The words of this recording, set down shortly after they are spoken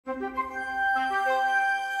Welcome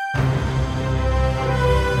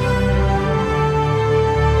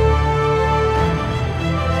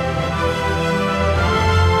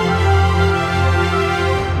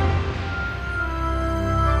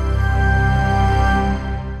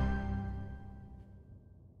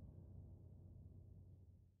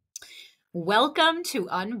to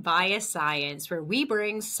Unbiased Science, where we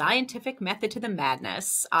bring scientific method to the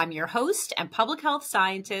madness. I'm your host and public health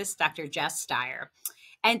scientist, Dr. Jess.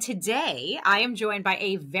 And today I am joined by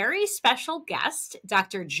a very special guest,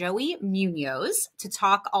 Dr. Joey Munoz, to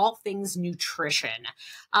talk all things nutrition.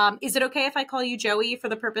 Is it okay if I call you Joey for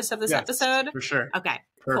the purpose of this episode? For sure. Okay,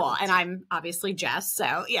 Perfect. Cool. And I'm obviously Jess,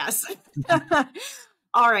 so yes.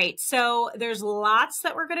 All right. So there's lots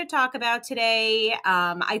that we're going to talk about today.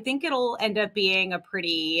 I think it'll end up being a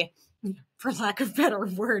pretty, for lack of a better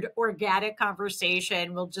word, organic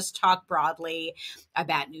conversation. We'll just talk broadly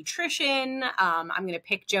about nutrition. I'm going to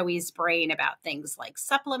pick Joey's brain about things like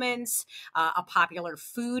supplements, a popular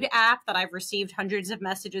food app that I've received hundreds of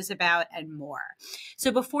messages about, and more.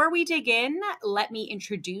 So before we dig in, let me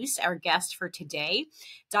introduce our guest for today.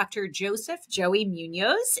 Dr. Joseph Joey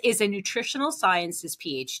Munoz is a nutritional sciences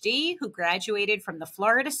PhD who graduated from the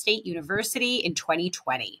Florida State University in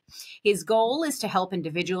 2020. His goal is to help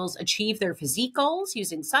individuals achieve their physique goals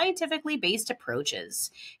using scientifically based approaches.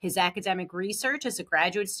 His academic research as a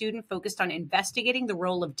graduate student focused on investigating the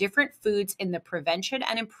role of different foods in the prevention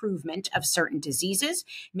and improvement of certain diseases,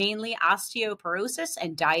 mainly osteoporosis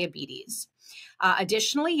and diabetes.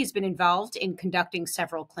 Additionally, he's been involved in conducting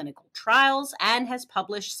several clinical trials and has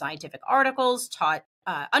published scientific articles, taught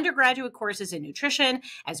undergraduate courses in nutrition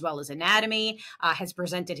as well as anatomy, has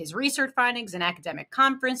presented his research findings in academic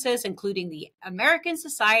conferences, including the American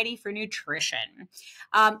Society for Nutrition.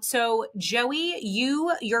 So Joey,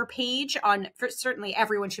 your page certainly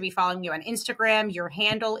everyone should be following you on Instagram. Your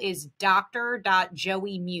handle is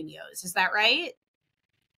dr.joeymunoz. Is that right?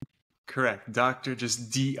 Correct. Doctor,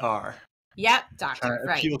 just DR. Yep, doctor,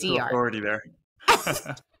 right, appeal to DR. authority there.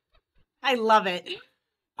 I love it.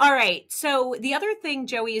 All right. So the other thing,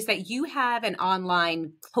 Joey, is that you have an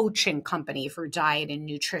online coaching company for diet and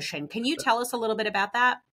nutrition. Can you tell us a little bit about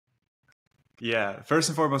that? Yeah. First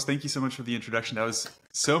and foremost, thank you so much for the introduction. That was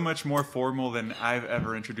so much more formal than I've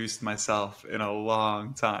ever introduced myself in a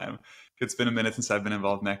long time. It's been a minute since I've been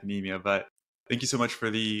involved in academia, but thank you so much for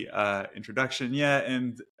the introduction. Yeah.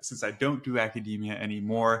 And since I don't do academia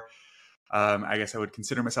anymore, I guess I would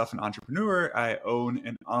consider myself an entrepreneur. I own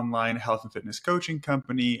an online health and fitness coaching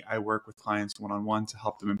company. I work with clients one-on-one to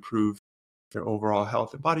help them improve their overall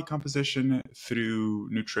health and body composition through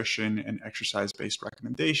nutrition and exercise-based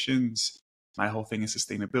recommendations. My whole thing is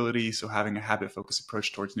sustainability, so having a habit-focused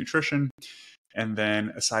approach towards nutrition. And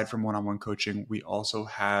then aside from one-on-one coaching, we also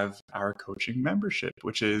have our coaching membership,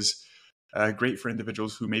 which is great for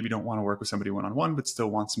individuals who maybe don't want to work with somebody one-on-one, but still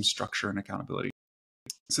want some structure and accountability.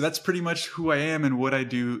 So that's pretty much who I am and what I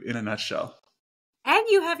do in a nutshell. And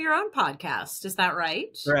you have your own podcast. Is that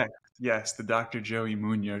right? Correct. Yes, the Dr. Joey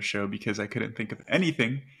Munoz Show, because I couldn't think of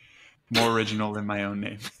anything more original than my own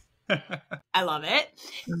name. I love it.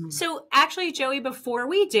 So actually, Joey, before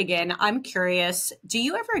we dig in, I'm curious, do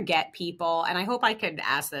you ever get people, and I hope I could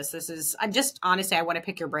ask this, honestly, I want to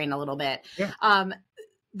pick your brain a little bit. Yeah.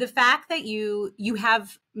 The fact that you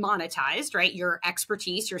have monetized, right, your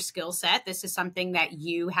expertise, your skill set, this is something that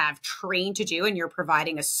you have trained to do and you're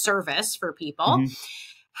providing a service for people. Mm-hmm.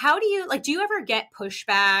 How do you ever get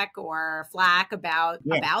pushback or flack about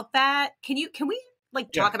that? Can we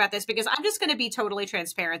talk about this? Because I'm just going to be totally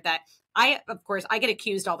transparent that I get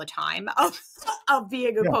accused all the time of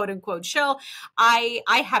being a quote unquote shill. I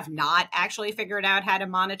have not actually figured out how to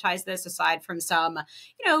monetize this aside from some,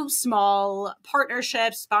 small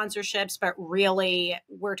partnerships, sponsorships, but really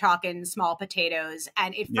we're talking small potatoes.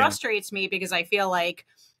 And it frustrates me because I feel like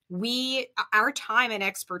our time and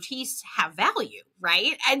expertise have value,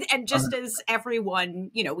 right? And just as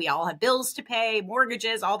everyone, we all have bills to pay,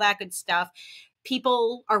 mortgages, all that good stuff.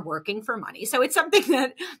 People are working for money. So it's something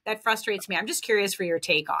that frustrates me. I'm just curious for your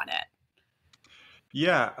take on it.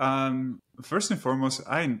 Yeah. First and foremost,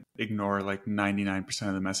 I ignore 99%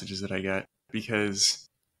 of the messages that I get because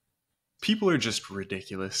people are just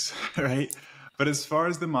ridiculous, right? But as far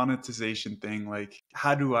as the monetization thing,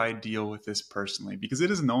 how do I deal with this personally? Because it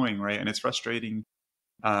is annoying, right? And it's frustrating.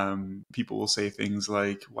 People will say things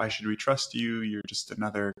like, why should we trust you? You're just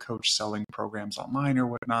another coach selling programs online or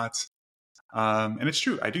whatnot. And it's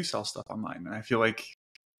true. I do sell stuff online. And I feel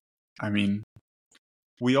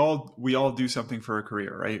we all do something for a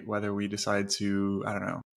career, right? Whether we decide to, I don't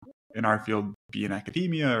know, in our field, be in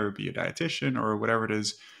academia or be a dietitian or whatever it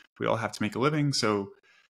is, we all have to make a living. So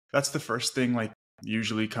that's the first thing like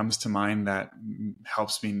usually comes to mind that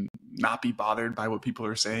helps me not be bothered by what people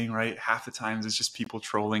are saying, right? Half the times it's just people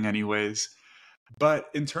trolling anyways. But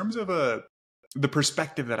in terms of the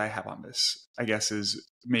perspective that I have on this, I guess is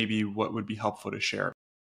maybe what would be helpful to share.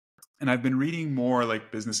 And I've been reading more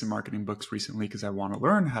like business and marketing books recently because I want to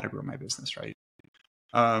learn how to grow my business, right?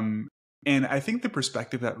 And I think the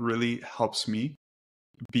perspective that really helps me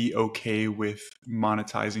be okay with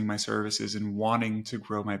monetizing my services and wanting to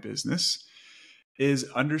grow my business is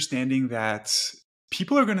understanding that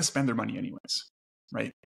people are going to spend their money anyways,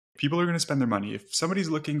 right? People are going to spend their money. If somebody's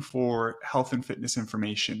looking for health and fitness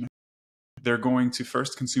information, they're going to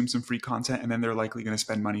first consume some free content and then they're likely going to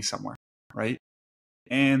spend money somewhere, right?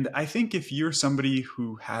 And I think if you're somebody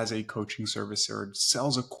who has a coaching service or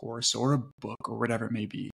sells a course or a book or whatever it may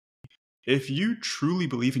be, if you truly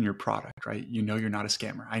believe in your product, right, you know you're not a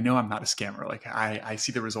scammer. I know I'm not a scammer. Like I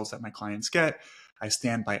see the results that my clients get. I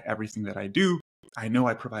stand by everything that I do. I know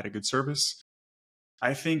I provide a good service.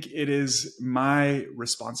 I think it is my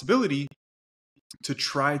responsibility to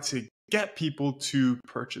try to get people to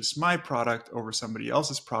purchase my product over somebody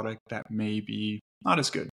else's product that may be not as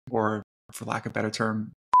good, or for lack of a better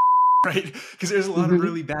term, right? Because there's a lot of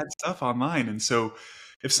really bad stuff online. And so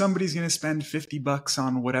if somebody's going to spend $50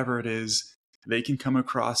 on whatever it is, they can come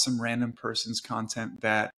across some random person's content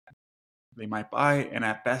that they might buy and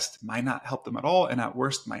at best might not help them at all. And at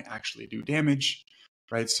worst might actually do damage,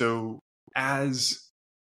 right? So as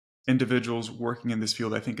individuals working in this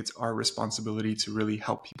field, I think it's our responsibility to really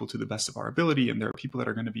help people to the best of our ability. And there are people that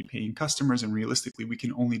are going to be paying customers, and realistically, we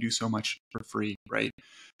can only do so much for free, right?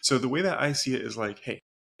 So the way that I see it is like, hey,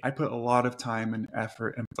 I put a lot of time and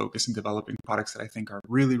effort and focus in developing products that I think are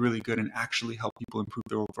really, really good and actually help people improve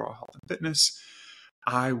their overall health and fitness.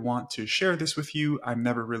 I want to share this with you. I'm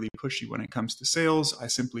never really pushy when it comes to sales. I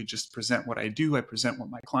simply just present what I do. I present what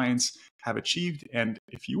my clients have achieved. And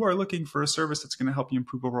if you are looking for a service that's going to help you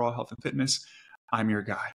improve overall health and fitness, I'm your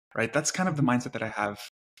guy, right? That's kind of the mindset that I have.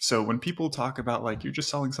 So when people talk about like, you're just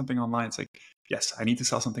selling something online, it's like, yes, I need to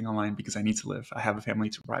sell something online because I need to live. I have a family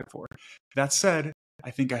to provide for. That said, I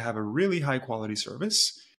think I have a really high quality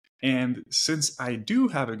service. And since I do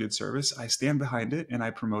have a good service, I stand behind it and I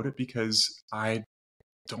promote it because I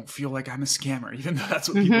don't feel like I'm a scammer, even though that's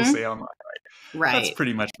what people say online, right? That's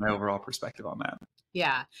pretty much my overall perspective on that.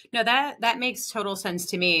 Yeah, no, that makes total sense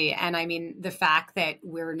to me. And I mean, the fact that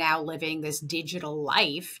we're now living this digital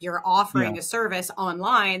life, you're offering a service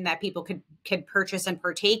online that people could purchase and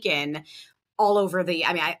partake in all over the,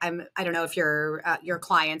 I mean, I don't know if your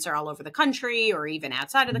clients are all over the country or even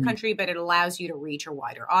outside of the country, but it allows you to reach a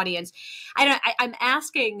wider audience. I'm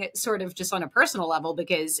asking sort of just on a personal level,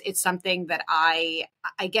 because it's something that I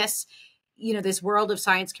guess, you know, this world of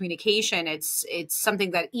science communication, it's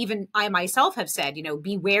something that even I myself have said, you know,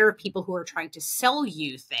 beware of people who are trying to sell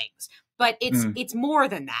you things. But it's more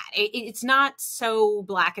than that. It's not so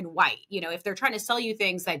black and white. You know, if they're trying to sell you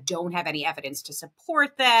things that don't have any evidence to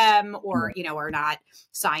support them, or, you know, are not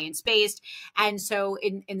science-based. And so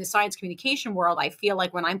in the science communication world, I feel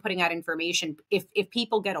like when I'm putting out information, if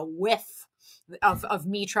people get a whiff of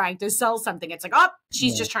me trying to sell something, it's like, oh,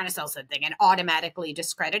 she's just trying to sell something, and automatically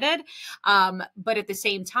discredited. But at the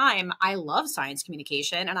same time, I love science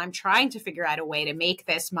communication, and I'm trying to figure out a way to make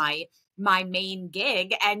this my main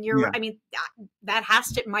gig. And I mean, that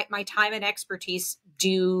has to, my time and expertise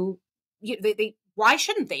why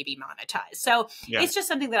shouldn't they be monetized? So it's just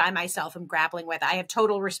something that I myself am grappling with. I have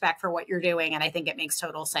total respect for what you're doing, and I think it makes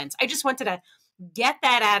total sense. I just wanted to get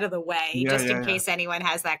that out of the way, in case anyone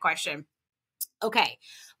has that question. Okay.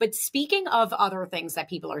 But speaking of other things that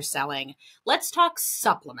people are selling, let's talk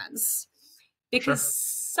supplements. Because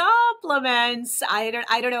supplements, I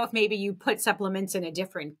don't know if maybe you put supplements in a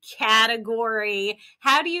different category.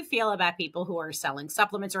 How do you feel about people who are selling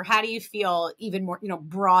supplements, or how do you feel even more, you know,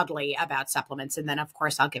 broadly about supplements? And then of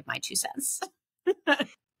course I'll give my 2 cents.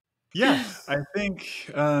 Yeah, I think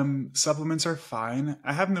supplements are fine.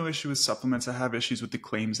 I have no issue with supplements. I have issues with the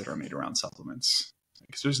claims that are made around supplements.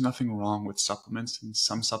 Because there's nothing wrong with supplements, and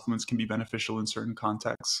some supplements can be beneficial in certain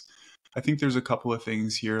contexts. I think there's a couple of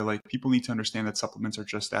things here. Like, people need to understand that supplements are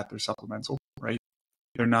just that, they're supplemental, right?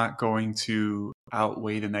 They're not going to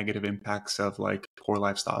outweigh the negative impacts of like poor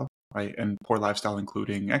lifestyle, right? And poor lifestyle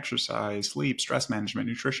including exercise, sleep, stress management,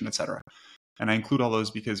 nutrition, etc. And I include all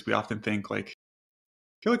those because we often think like,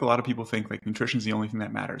 I feel like a lot of people think like nutrition is the only thing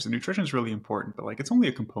that matters. And nutrition is really important, but like it's only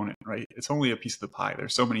a component, right? It's only a piece of the pie.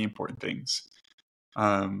 There's so many important things.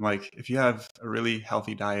 Like if you have a really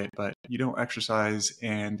healthy diet, but you don't exercise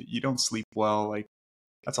and you don't sleep well, like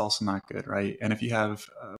that's also not good, right? And if you have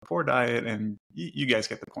a poor diet, and you guys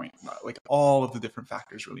get the point, like all of the different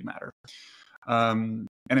factors really matter. And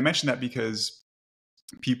I mentioned that because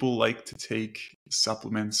people like to take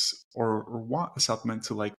supplements or want a supplement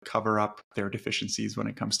to like cover up their deficiencies when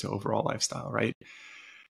it comes to overall lifestyle, right?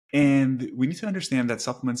 And we need to understand that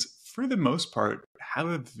supplements, for the most part, have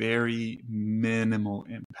a very minimal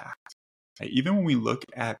impact. Right? Even when we look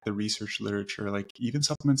at the research literature, like even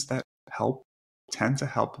supplements that help tend to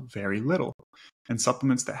help very little. And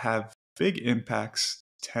supplements that have big impacts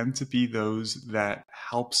tend to be those that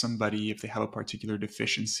help somebody if they have a particular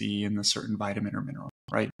deficiency in a certain vitamin or mineral,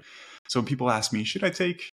 right? So when people ask me, should I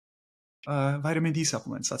take vitamin D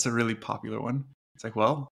supplements? That's a really popular one. It's like,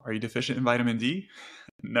 well, are you deficient in vitamin D?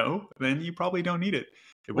 No, then you probably don't need it.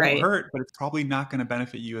 It won't Right. hurt, but it's probably not going to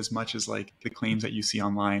benefit you as much as like the claims that you see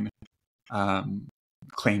online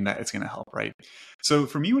claim that it's going to help, right? So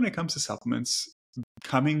for me, when it comes to supplements,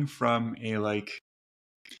 coming from a like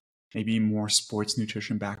maybe more sports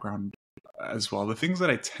nutrition background as well, the things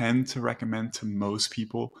that I tend to recommend to most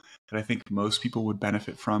people that I think most people would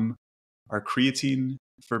benefit from are creatine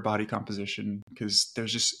for body composition, because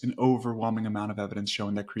there's just an overwhelming amount of evidence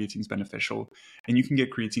showing that creatine is beneficial. And you can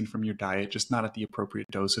get creatine from your diet, just not at the appropriate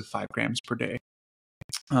dose of 5 grams per day.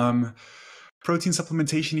 Protein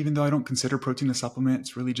supplementation, even though I don't consider protein a supplement,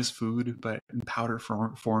 it's really just food, but in powder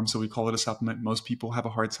form. So we call it a supplement. Most people have a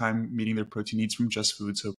hard time meeting their protein needs from just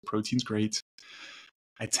food. So protein's great.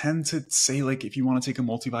 I tend to say, like, if you want to take a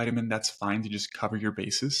multivitamin, that's fine to just cover your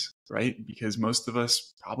bases, right? Because most of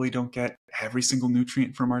us probably don't get every single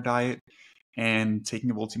nutrient from our diet. And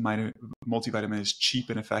taking a multivitamin is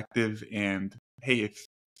cheap and effective. And hey, if,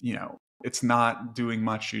 it's not doing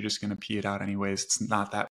much, you're just going to pee it out anyways. It's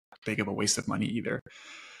not that big of a waste of money either.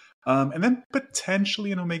 And then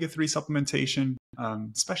potentially an omega-3 supplementation,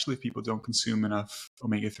 especially if people don't consume enough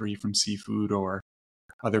omega-3 from seafood or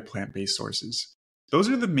other plant-based sources. Those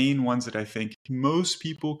are the main ones that I think most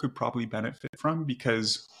people could probably benefit from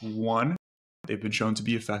because, one, they've been shown to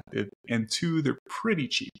be effective, and two, they're pretty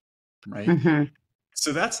cheap, right? Mm-hmm.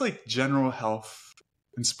 So that's like general health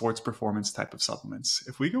and sports performance type of supplements.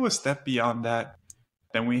 If we go a step beyond that,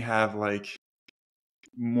 then we have like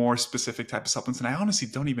more specific type of supplements. And I honestly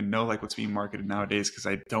don't even know like what's being marketed nowadays because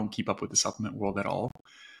I don't keep up with the supplement world at all.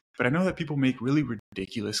 But I know that people make really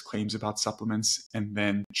ridiculous claims about supplements and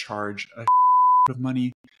then charge a of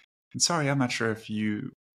money. And sorry, I'm not sure if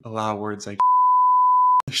you allow words like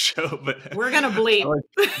the show, but We're gonna bleep.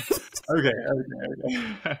 Okay.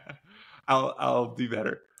 I'll do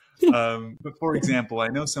better. But for example, I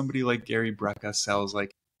know somebody like Gary Brecka sells like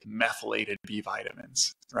methylated B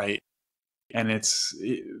vitamins, right? And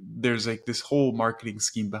there's like this whole marketing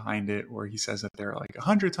scheme behind it where he says that they're like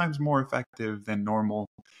 100 times more effective than normal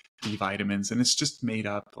B vitamins. And it's just made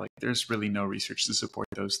up. Like there's really no research to support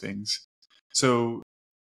those things. So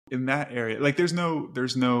in that area, like there's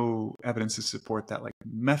no evidence to support that like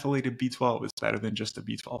methylated B12 is better than just a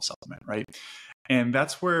B12 supplement, right? And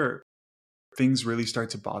that's where things really start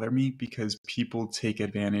to bother me because people take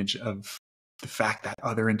advantage of the fact that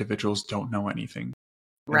other individuals don't know anything.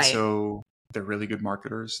 Right. And so they're really good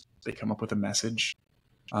marketers. They come up with a message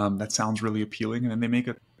that sounds really appealing, and then they make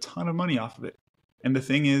a ton of money off of it. And the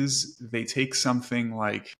thing is, they take something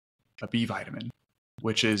like a B vitamin,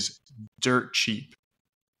 which is dirt cheap,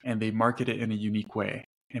 and they market it in a unique way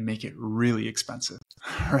and make it really expensive,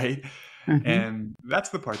 right? Mm-hmm. And that's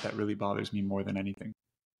the part that really bothers me more than anything.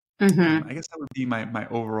 Mm-hmm. I guess that would be my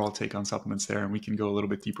overall take on supplements there, and we can go a little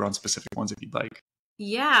bit deeper on specific ones if you'd like.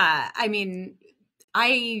 Yeah, I mean,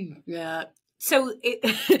 so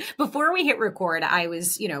before we hit record, I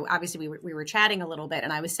was, obviously we were chatting a little bit,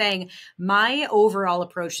 and I was saying my overall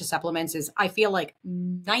approach to supplements is I feel like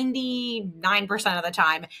 99% of the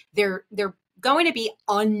time they're going to be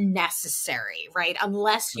unnecessary, right?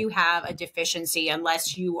 Unless you have a deficiency,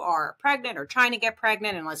 unless you are pregnant or trying to get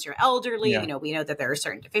pregnant, unless you're elderly, Yeah. we know that there are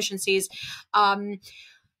certain deficiencies.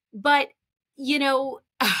 But,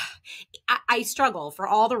 I struggle for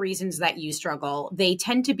all the reasons that you struggle. They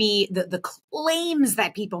tend to be the claims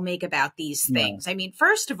that people make about these things. Yeah. I mean,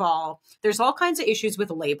 first of all, there's all kinds of issues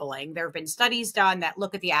with labeling. There have been studies done that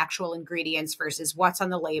look at the actual ingredients versus what's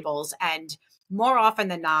on the labels. And more often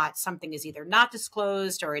than not, something is either not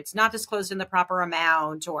disclosed or it's not disclosed in the proper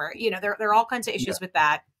amount, or, there are all kinds of issues with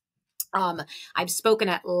that. I've spoken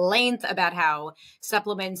at length about how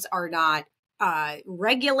supplements are not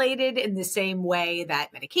regulated in the same way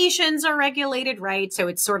that medications are regulated, right? So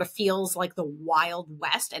it sort of feels like the Wild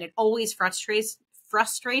West, and it always frustrates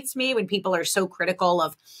frustrates me when people are so critical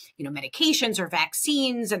of, medications or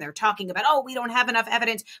vaccines, and they're talking about, oh, we don't have enough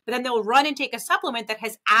evidence, but then they'll run and take a supplement that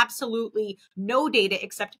has absolutely no data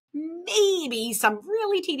except maybe some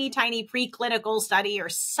really teeny tiny preclinical study or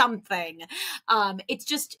something.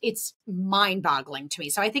 It's mind boggling to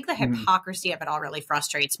me. So I think the hypocrisy of it all really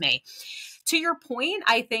frustrates me. To your point,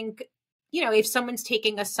 I think, if someone's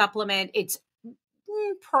taking a supplement, it's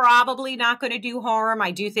probably not going to do harm.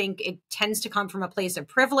 I do think it tends to come from a place of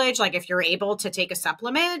privilege. Like if you're able to take a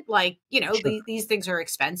supplement, like, Sure. these things are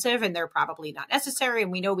expensive and they're probably not necessary.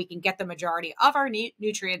 And we know we can get the majority of our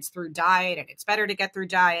nutrients through diet, and it's better to get through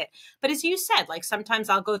diet. But as you said, like sometimes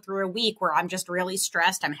I'll go through a week where I'm just really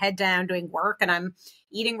stressed. I'm head down doing work and I'm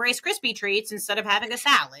eating Rice Krispie treats instead of having a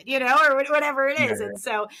salad, or whatever it is. Yeah. And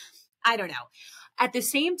so I don't know. At the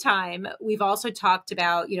same time, we've also talked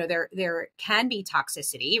about, there can be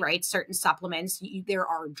toxicity, right? Certain supplements, there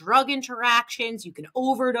are drug interactions. You can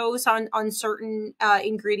overdose on certain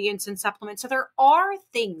ingredients and supplements. So there are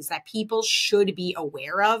things that people should be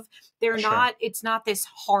aware of. It's not this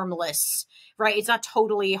harmless, right? It's not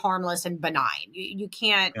totally harmless and benign. You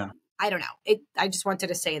can't, I don't know. I just wanted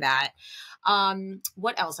to say that.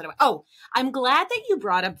 What else? I'm glad that you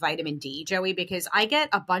brought up vitamin D, Joey, because I get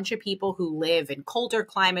a bunch of people who live in colder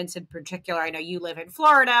climates in particular. I know you live in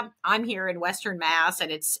Florida. I'm here in Western Mass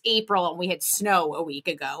and it's April and we had snow a week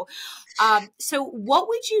ago. So what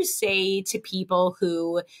would you say to people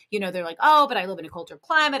who, they're like, oh, but I live in a colder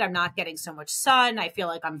climate. I'm not getting so much sun. I feel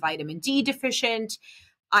like I'm vitamin D deficient.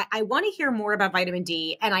 I want to hear more about vitamin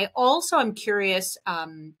D. And I also am curious,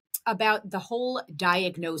 about the whole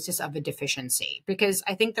diagnosis of a deficiency, because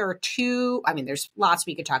I think there are there's lots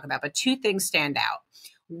we could talk about, but two things stand out.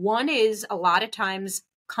 One is a lot of times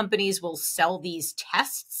companies will sell these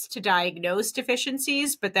tests to diagnose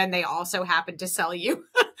deficiencies, but then they also happen to sell you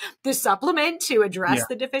the supplement to address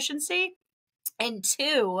the deficiency. And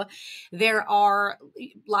two, there are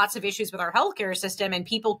lots of issues with our healthcare system, and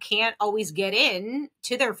people can't always get in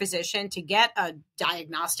to their physician to get a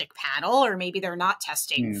diagnostic panel, or maybe they're not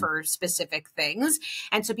testing for specific things.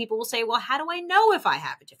 And so people will say, well, how do I know if I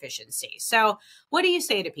have a deficiency? So what do you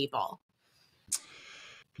say to people?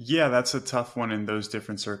 Yeah, that's a tough one in those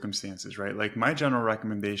different circumstances, right? Like my general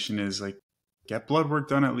recommendation is like get blood work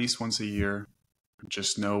done at least once a year.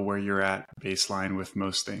 Just know where you're at baseline with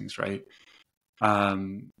most things, right?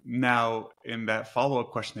 Now, in that follow-up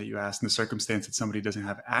question that you asked, in the circumstance that somebody doesn't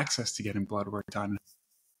have access to getting blood work done,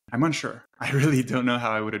 I'm unsure. I really don't know how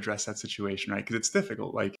I would address that situation, right? Because it's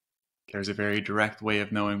difficult. Like, there's a very direct way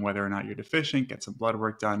of knowing whether or not you're deficient. Get some blood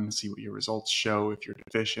work done, see what your results show if you're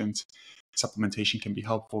deficient. Supplementation can be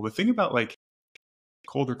helpful. The thing about like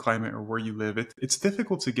colder climate or where you live, it's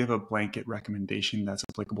difficult to give a blanket recommendation that's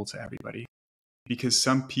applicable to everybody, because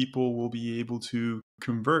some people will be able to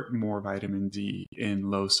convert more vitamin D in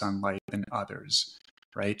low sunlight than others,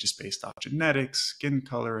 right? Just based off genetics, skin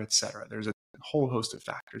color, etc. There's a whole host of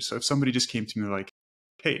factors. So if somebody just came to me like,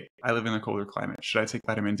 hey, I live in a colder climate, should I take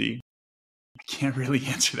vitamin D? I can't really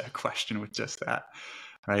answer that question with just that,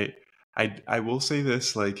 right? I will say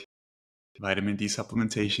this, like, vitamin D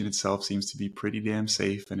supplementation itself seems to be pretty damn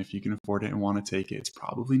safe, and if you can afford it and want to take it, it's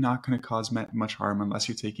probably not going to cause much harm unless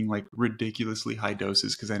you're taking like ridiculously high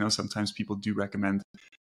doses, because I know sometimes people do recommend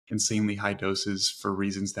insanely high doses for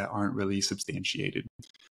reasons that aren't really substantiated.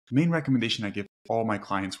 The main recommendation I give all my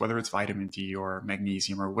clients, whether it's vitamin D or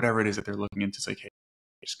magnesium or whatever it is that they're looking into, is like, hey,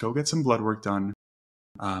 just go get some blood work done.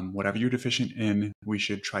 Whatever you're deficient in, we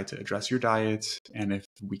should try to address your diet. And if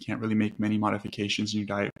we can't really make many modifications in your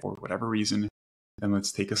diet for whatever reason, then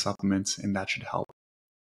let's take a supplement and that should help.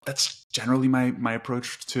 That's generally my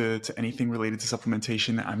approach to anything related to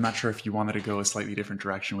supplementation. I'm not sure if you wanted to go a slightly different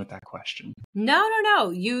direction with that question. No.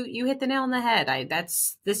 You hit the nail on the head.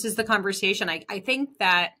 This is the conversation. I think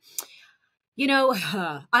that,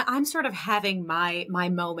 I'm sort of having my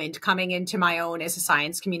moment coming into my own as a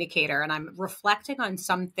science communicator, and I'm reflecting on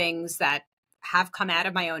some things that have come out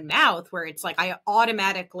of my own mouth where it's like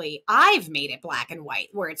I've made it black and white,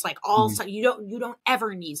 where it's like also you don't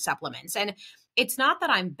ever need supplements. And it's not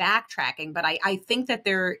that I'm backtracking, but I think that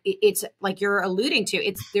it's like you're alluding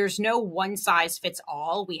to, there's no one size fits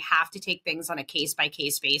all. We have to take things on a case by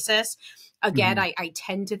case basis. Again, I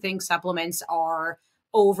tend to think supplements are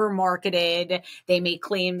over marketed. They make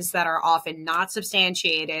claims that are often not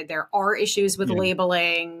substantiated. There are issues with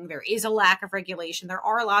labeling. There is a lack of regulation. There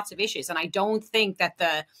are lots of issues. And I don't think that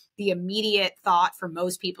the immediate thought for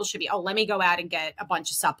most people should be, oh, let me go out and get a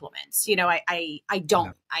bunch of supplements. You know, I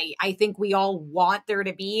don't. I think we all want there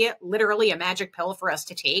to be literally a magic pill for us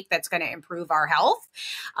to take that's going to improve our health.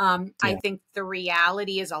 I think the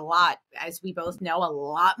reality is a lot, as we both know, a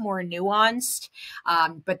lot more nuanced.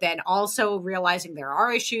 But then also realizing there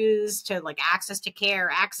are issues to like access to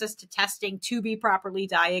care, access to testing to be properly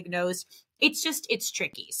diagnosed. It's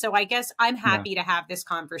tricky. So I guess I'm happy to have this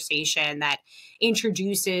conversation that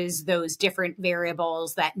introduces those different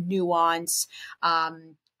variables, that nuance.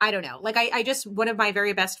 I don't know. Like I just, one of my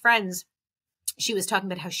very best friends, she was talking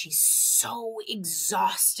about how she's so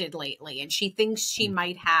exhausted lately and she thinks she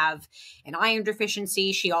might have an iron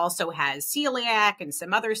deficiency. She also has celiac and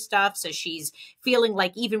some other stuff. So she's feeling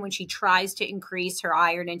like even when she tries to increase her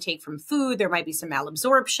iron intake from food, there might be some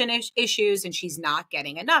malabsorption issues and she's not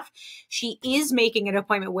getting enough. She is making an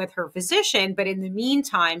appointment with her physician, but in the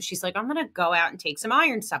meantime, she's like, I'm going to go out and take some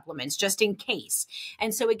iron supplements just in case.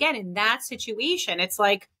 And so again, in that situation, it's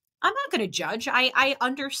like, I'm not going to judge. I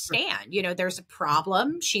understand, you know, there's a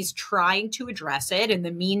problem. She's trying to address it. In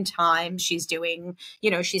the meantime, she's doing,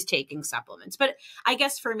 you know, she's taking supplements. But I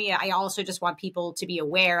guess for me, I also just want people to be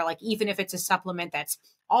aware, like, even if it's a supplement that's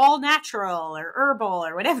all natural or herbal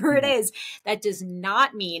or whatever it is, that does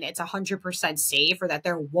not mean it's 100% safe or that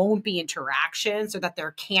there won't be interactions or that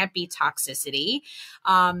there can't be toxicity.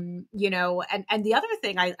 You know, and the other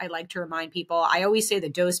thing I like to remind people, I always say the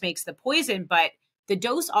dose makes the poison, but the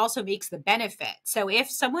dose also makes the benefit. So if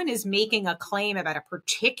someone is making a claim about a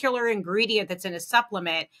particular ingredient that's in a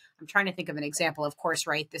supplement, I'm trying to think of an example, of course,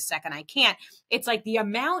 right this second I can't. It's like the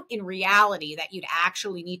amount in reality that you'd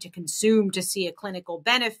actually need to consume to see a clinical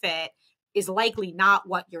benefit is likely not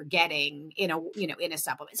what you're getting in a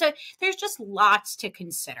supplement. So there's just lots to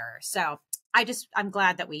consider. So I'm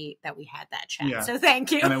glad that we had that chat. Yeah. So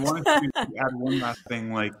thank you. And I wanted to add one last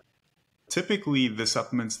thing, like, typically the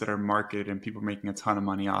supplements that are marketed and people making a ton of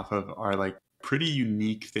money off of are like pretty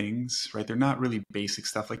unique things, right? They're not really basic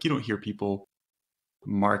stuff. Like you don't hear people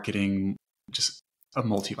marketing just a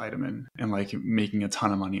multivitamin and like making a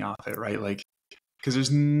ton of money off it, right? Like, because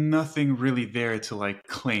there's nothing really there to like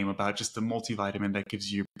claim about just the multivitamin that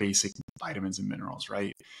gives you basic vitamins and minerals,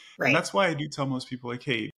 right? And that's why I do tell most people like,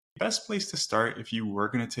 hey, best place to start if you were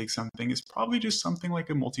going to take something is probably just something like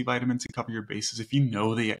a multivitamin to cover your bases. If you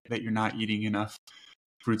know that you're not eating enough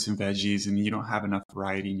fruits and veggies and you don't have enough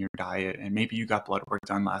variety in your diet, and maybe you got blood work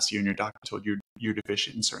done last year and your doctor told you you're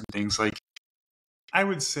deficient in certain things, like I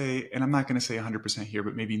would say, and I'm not going to say 100% here,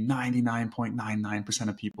 but maybe 99.99%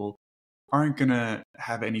 of people aren't going to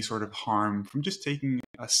have any sort of harm from just taking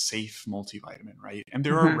a safe multivitamin, right? And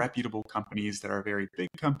there are reputable companies that are very big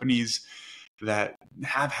companies that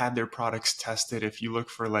have had their products tested. If you look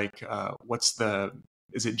for like,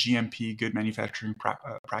 is it GMP, good manufacturing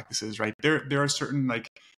practices, right? There are certain like,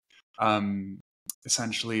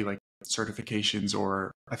 essentially like certifications,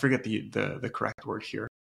 or I forget the correct word here,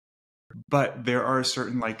 but there are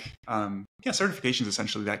certain like, certifications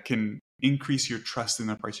essentially that can increase your trust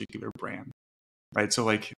in a particular brand, right? So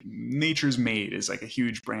like Nature's Made is like a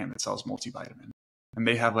huge brand that sells multivitamin. And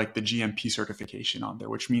they have like the GMP certification on there,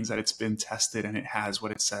 which means that it's been tested and it has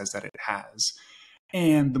what it says that it has.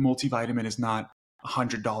 And the multivitamin is not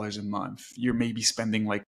 $100 a month. You're maybe spending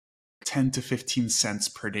like 10 to 15 cents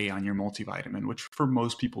per day on your multivitamin, which for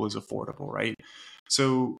most people is affordable, right?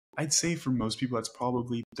 So I'd say for most people, that's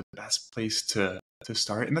probably the best place to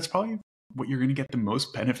start. And that's probably what you're going to get the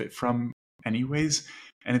most benefit from anyways.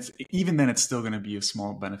 And it's even then, it's still going to be a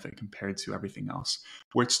small benefit compared to everything else.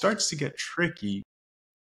 Where it starts to get tricky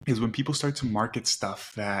is when people start to market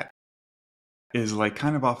stuff that is like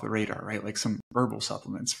kind of off the radar, right? Like some herbal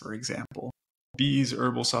supplements, for example. These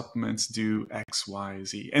herbal supplements do X, Y,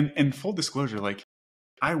 Z. And full disclosure, like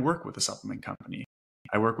I work with a supplement company.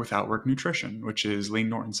 I work with Outwork Nutrition, which is Lane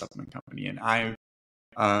Norton's supplement company. And I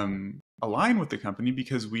align with the company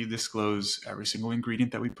because we disclose every single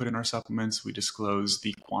ingredient that we put in our supplements. We disclose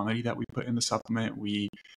the quantity that we put in the supplement. We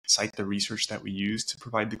cite the research that we use to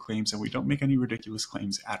provide the claims, and we don't make any ridiculous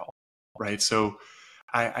claims at all, right? So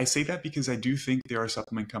I say that because I do think there are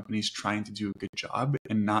supplement companies trying to do a good job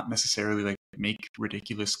and not necessarily like make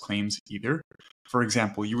ridiculous claims either. For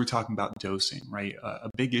example, you were talking about dosing, right? A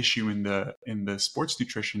big issue in the sports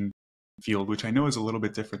nutrition field, which I know is a little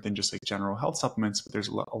bit different than just like general health supplements, but there's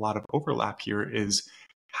a lot of overlap here, is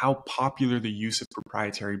how popular the use of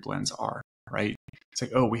proprietary blends are, right? It's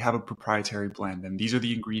like, oh, we have a proprietary blend and these are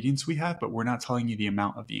the ingredients we have, but we're not telling you the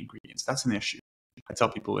amount of the ingredients. That's an issue. I tell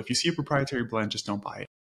people, if you see a proprietary blend, just don't buy it.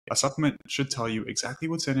 A supplement should tell you exactly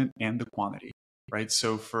what's in it and the quantity, right?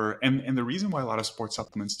 So and the reason why a lot of sports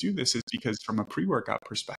supplements do this is because from a pre-workout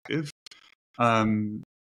perspective,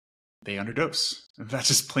 they underdose. That's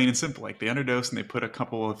just plain and simple. Like they underdose and they put a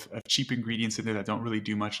couple of cheap ingredients in there that don't really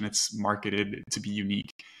do much, and it's marketed to be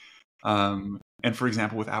unique. And for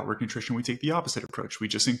example, with Outwork Nutrition, we take the opposite approach. We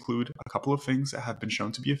just include a couple of things that have been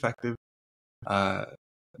shown to be effective.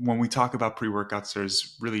 When we talk about pre-workouts,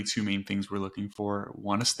 there's really two main things we're looking for.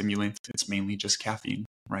 One, a stimulant. It's mainly just caffeine,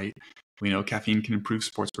 right? We know caffeine can improve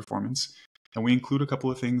sports performance. And we include a couple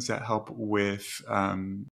of things that help with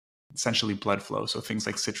essentially blood flow. So things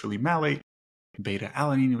like citrulline malate,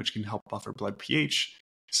 beta-alanine, which can help buffer blood pH.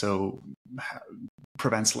 So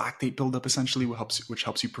prevents lactate buildup, essentially, which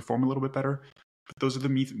helps you perform a little bit better. But those are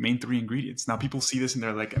the main three ingredients. Now people see this and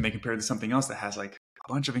they're like, and they compare it to something else that has like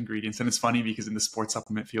a bunch of ingredients. And it's funny because in the sports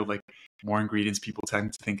supplement field, like more ingredients, people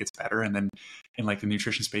tend to think it's better. And then in like the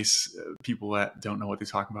nutrition space, people that don't know what they're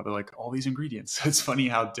talking about, they're like, all these ingredients. So it's funny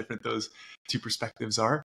how different those two perspectives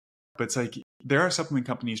are. But it's like, there are supplement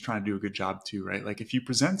companies trying to do a good job too, right? Like if you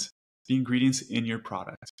present the ingredients in your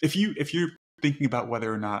product, if you're thinking about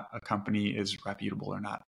whether or not a company is reputable or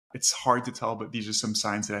not, it's hard to tell, but these are some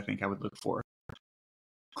signs that I think I would look for.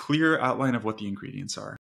 Clear outline of what the ingredients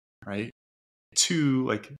are, right? 2,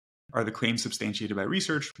 like, are the claims substantiated by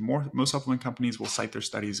research? Most supplement companies will cite their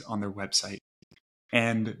studies on their website.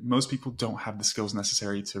 And most people don't have the skills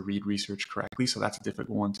necessary to read research correctly, so that's a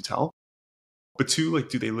difficult one to tell. But 2, like,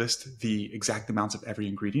 do they list the exact amounts of every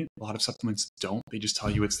ingredient? A lot of supplements don't. They just tell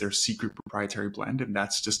you it's their secret proprietary blend, and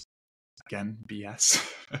that's just, again, BS,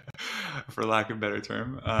 for lack of a better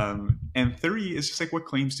term. And 3 is just like, what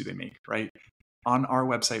claims do they make, right? On our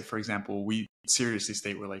website, for example, we seriously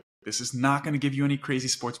state, we're like, this is not going to give you any crazy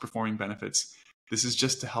sports performing benefits. This is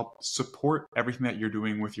just to help support everything that you're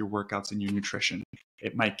doing with your workouts and your nutrition.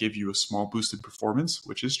 It might give you a small boosted performance,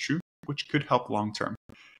 which is true, which could help long term.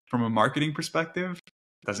 From a marketing perspective,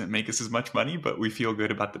 it doesn't make us as much money, but we feel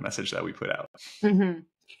good about the message that we put out. Mm-hmm.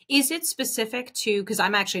 Is it specific to, because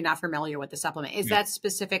I'm actually not familiar with the supplement, is that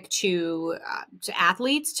specific to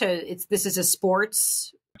athletes? This is a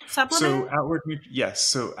sports supplement?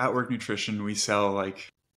 So Outwork Nutrition, we sell, like,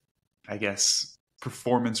 I guess,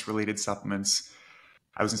 performance related supplements.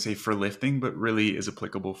 I was gonna say for lifting, but really is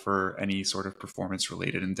applicable for any sort of performance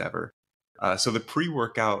related endeavor. So the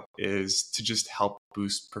pre-workout is to just help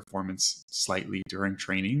boost performance slightly during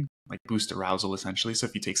training, like boost arousal essentially. So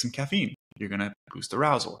if you take some caffeine, you're going to boost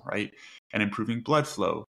arousal, right? And improving blood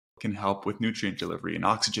flow can help with nutrient delivery and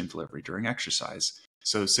oxygen delivery during exercise.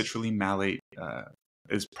 So citrulline malate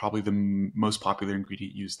is probably the most popular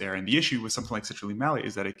ingredient used there. And the issue with something like citrulline malate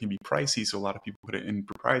is that it can be pricey. So a lot of people put it in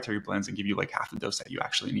proprietary blends and give you like half the dose that you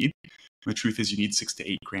actually need. The truth is you need 6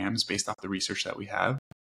 to 8 grams based off the research that we have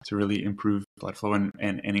to really improve blood flow and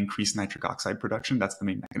increase nitric oxide production. That's the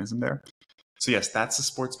main mechanism there. So yes, that's a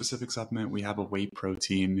sports-specific supplement. We have a whey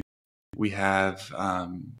protein. We have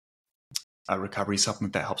a recovery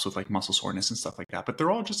supplement that helps with like muscle soreness and stuff like that. But they're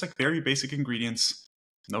all just like very basic ingredients,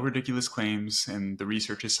 no ridiculous claims, and the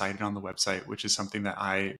research is cited on the website, which is something that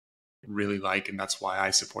I really like, and that's why I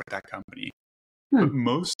support that company. But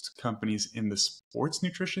most companies in the sports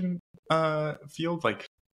nutrition field, like,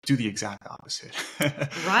 do the exact opposite.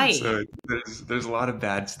 Right. So there's a lot of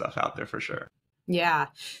bad stuff out there for sure. Yeah.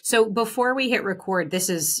 So before we hit record, this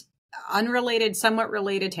is unrelated, somewhat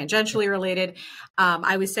related, tangentially related.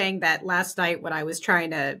 I was saying that last night when I was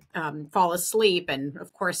trying to fall asleep, and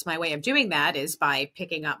of course my way of doing that is by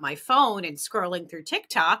picking up my phone and scrolling through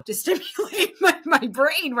TikTok to stimulate my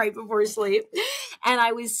brain right before sleep. And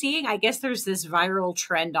I was seeing, I guess there's this viral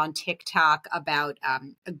trend on TikTok about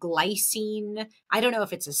glycine. I don't know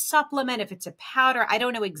if it's a supplement, if it's a powder. I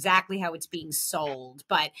don't know exactly how it's being sold,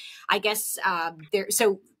 but I guess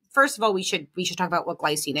so first of all, we should talk about what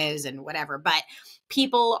glycine is and whatever, but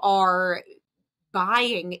people are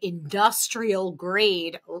buying industrial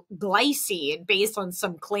grade glycine based on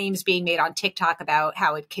some claims being made on TikTok about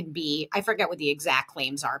how it can be, I forget what the exact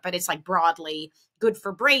claims are, but it's like broadly good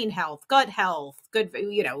for brain health, gut health, good for,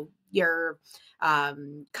 your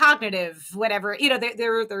cognitive, whatever,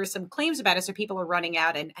 there are some claims about it. So people are running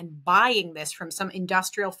out and buying this from some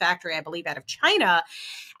industrial factory, I believe out of China.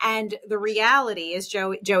 And the reality is,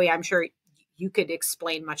 Joey, I'm sure you could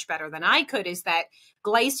explain much better than I could, is that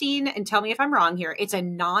glycine, and tell me if I'm wrong here, it's a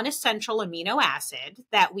non-essential amino acid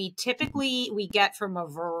that we get from a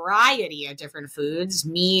variety of different foods,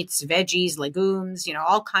 meats, veggies, legumes,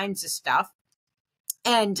 all kinds of stuff.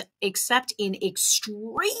 And except in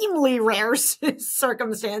extremely rare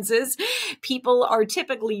circumstances, people are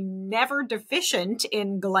typically never deficient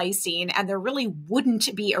in glycine, and there really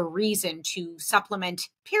wouldn't be a reason to supplement,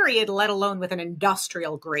 period, let alone with an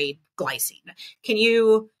industrial grade glycine. Can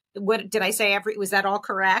you, what did I say? Was that all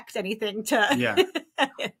correct? Anything to? Yeah.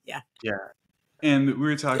 Yeah. Yeah. And we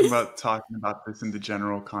were talking about this in the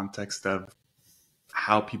general context of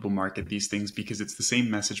how people market these things, because it's the same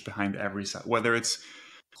message behind every site, whether it's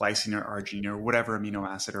glycine or arginine or whatever amino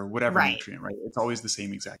acid or whatever nutrient, right? It's always the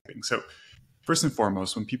same exact thing. So first and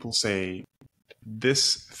foremost, when people say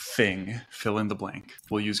this thing, fill in the blank,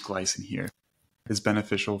 we'll use glycine here, is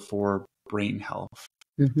beneficial for brain health,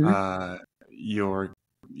 your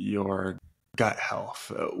gut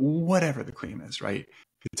health, whatever the claim is, right?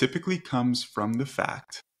 It typically comes from the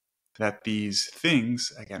fact that these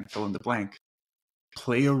things, again, fill in the blank,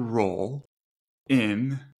 play a role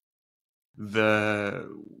in the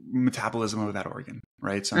metabolism of that organ,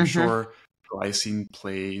 right? So I'm sure glycine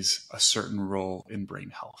plays a certain role in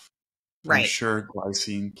brain health. I'm sure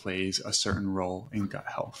glycine plays a certain role in gut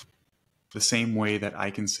health. The same way that I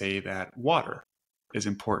can say that water is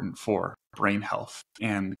important for brain health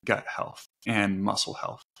and gut health and muscle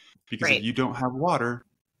health. Because if you don't have water,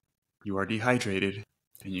 you are dehydrated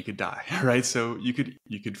and you could die, right? So you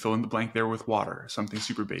could fill in the blank there with water, something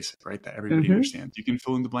super basic, right? That everybody understands. You can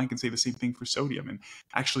fill in the blank and say the same thing for sodium. And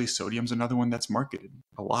actually, sodium's another one that's marketed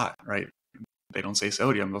a lot, right? They don't say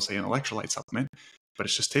sodium, they'll say an electrolyte supplement, but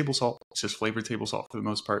it's just table salt. It's just flavored table salt for the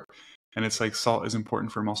most part. And it's like salt is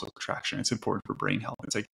important for muscle contraction. It's important for brain health.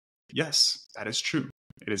 It's like, yes, that is true.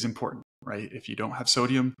 It is important, right? If you don't have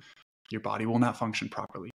sodium, your body will not function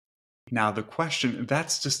properly. Now, the question,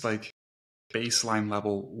 that's just like baseline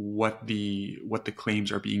level, what the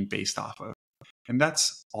claims are being based off of. And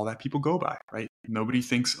that's all that people go by, right? Nobody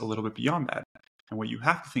thinks a little bit beyond that. And what you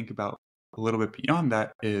have to think about a little bit beyond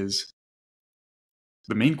that is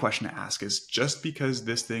the main question to ask is, just because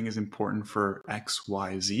this thing is important for X,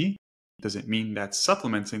 Y, Z, does it mean that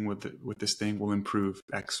supplementing with this thing will improve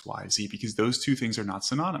X, Y, Z? Because those two things are not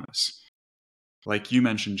synonymous. Like you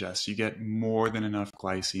mentioned, Jess, you get more than enough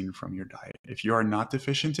glycine from your diet. If you are not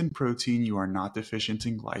deficient in protein, you are not deficient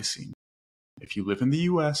in glycine. If you live in the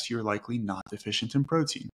US, you're likely not deficient in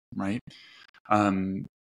protein, right? And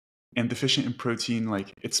deficient in protein,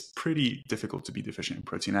 like, it's pretty difficult to be deficient in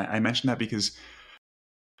protein. I mentioned that because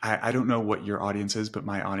I don't know what your audience is, but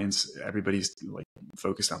my audience, everybody's like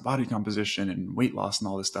focused on body composition and weight loss and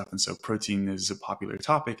all this stuff. And so protein is a popular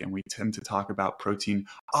topic, and we tend to talk about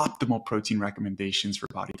optimal protein recommendations for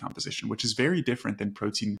body composition, which is very different than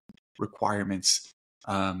protein requirements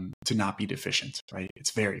to not be deficient, right? It's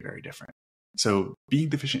very, very different. So being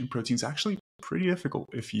deficient in protein is actually pretty difficult.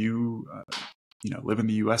 If you, live in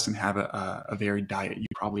the US and have a varied diet, you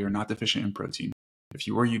probably are not deficient in protein. If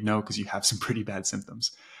you were, you'd know, because you have some pretty bad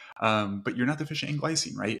symptoms. But you're not deficient in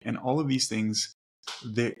glycine, right? And all of these things,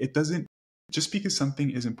 it doesn't, just because something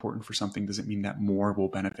is important for something doesn't mean that more will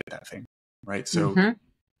benefit that thing, right? So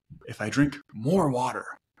if I drink more water,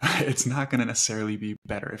 it's not going to necessarily be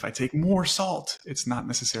better. If I take more salt, it's not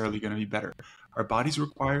necessarily going to be better. Our bodies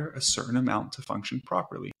require a certain amount to function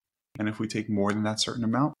properly. And if we take more than that certain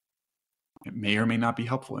amount, it may or may not be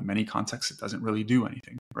helpful. In many contexts, it doesn't really do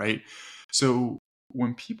anything, right? So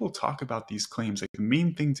when people talk about these claims, like, the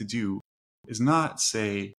main thing to do is not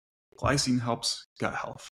say glycine helps gut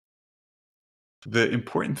health. The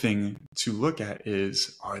important thing to look at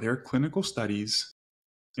is, are there clinical studies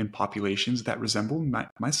in populations that resemble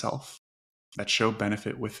myself that show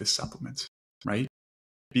benefit with this supplement, right?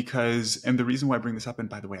 Because, and the reason why I bring this up, and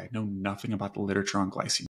by the way, I know nothing about the literature on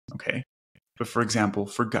glycine, okay? But for example,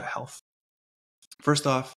 for gut health, first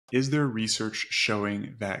off, is there research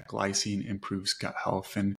showing that glycine improves gut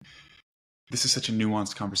health? And this is such a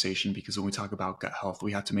nuanced conversation, because when we talk about gut health,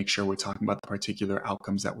 we have to make sure we're talking about the particular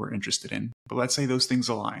outcomes that we're interested in. But let's say those things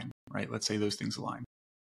align, right? Let's say those things align.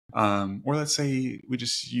 Or let's say we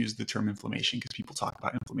just use the term inflammation, because people talk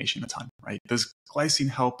about inflammation a ton, right? Does glycine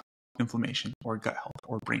help inflammation or gut health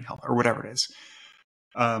or brain health or whatever it is?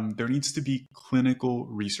 There needs to be clinical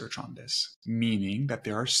research on this, meaning that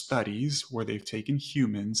there are studies where they've taken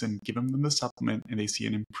humans and given them the supplement, and they see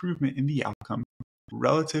an improvement in the outcome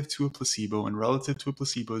relative to a placebo. And relative to a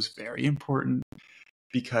placebo is very important,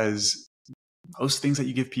 because most things that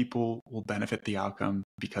you give people will benefit the outcome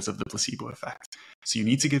because of the placebo effect. So you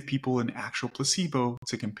need to give people an actual placebo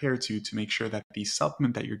to compare to make sure that the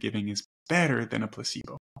supplement that you're giving is better than a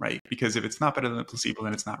placebo, right? Because if it's not better than a placebo,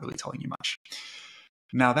 then it's not really telling you much.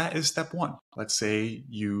 Now, that is step one. Let's say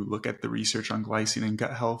you look at the research on glycine and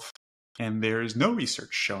gut health, and there's no research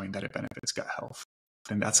showing that it benefits gut health.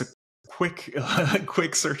 then that's a quick,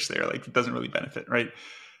 quick search there. Like it doesn't really benefit, right?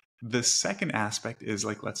 The second aspect is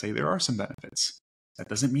like, let's say there are some benefits. That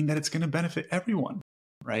doesn't mean that it's going to benefit everyone,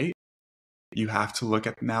 right? You have to look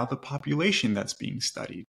at now the population that's being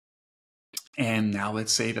studied. And now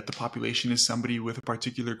let's say that the population is somebody with a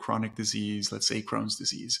particular chronic disease, let's say Crohn's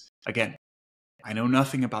disease. Again, I know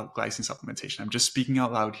nothing about glycine supplementation. I'm just speaking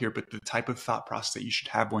out loud here, but the type of thought process that you should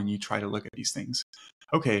have when you try to look at these things.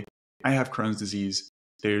 Okay, I have Crohn's disease.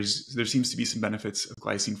 There seems to be some benefits of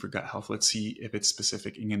glycine for gut health. Let's see if it's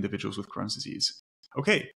specific in individuals with Crohn's disease.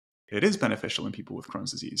 Okay, it is beneficial in people with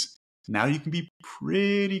Crohn's disease. Now you can be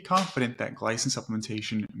pretty confident that glycine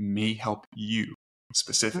supplementation may help you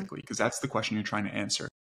specifically, because that's the question you're trying to answer.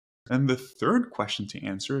 And the third question to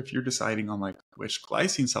answer, if you're deciding on like which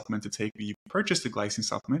glycine supplement to take, or you purchased a glycine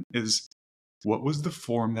supplement, is what was the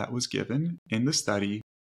form that was given in the study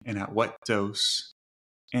and at what dose?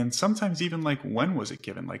 And sometimes even like when was it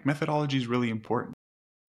given? Like methodology is really important,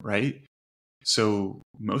 right? So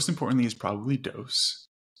most importantly is probably dose.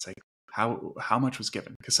 It's like how much was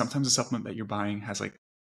given? Because sometimes a supplement that you're buying has like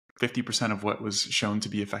 50% of what was shown to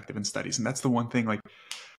be effective in studies. And that's the one thing, like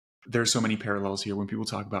there's so many parallels here when people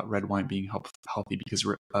talk about red wine being healthy because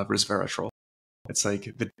of resveratrol. It's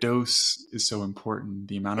like the dose is so important.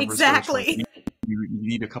 The amount of exactly. You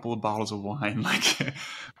need a couple of bottles of wine. Like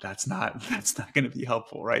that's not going to be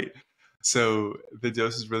helpful, right? So the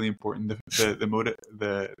dose is really important.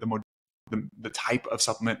 The type of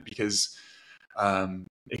supplement, because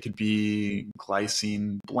it could be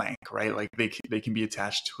glycine blank, right? Like they can be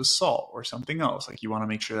attached to a salt or something else. Like you want to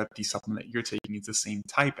make sure that the supplement that you're taking is the same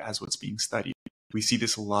type as what's being studied. We see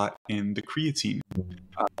this a lot in the creatine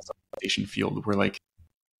supplementation field, where like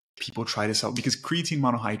people try to sell, because creatine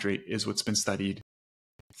monohydrate is what's been studied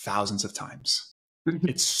thousands of times.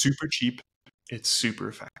 It's super cheap. It's super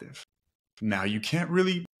effective. Now you can't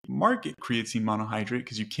really market creatine monohydrate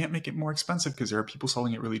because you can't make it more expensive because there are people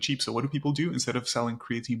selling it really cheap. So what do people do? Instead of selling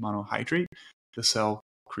creatine monohydrate, they sell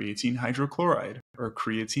creatine hydrochloride or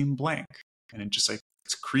creatine blank. And it just like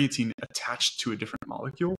it's creatine attached to a different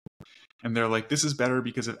molecule. And they're like, this is better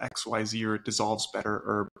because of X, Y, Z, or it dissolves better,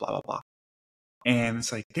 or blah, blah, blah. And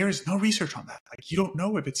it's like, there is no research on that. Like, you don't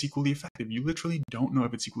know if it's equally effective. You literally don't know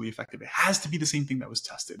if it's equally effective. It has to be the same thing that was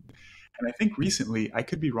tested. And I think recently, I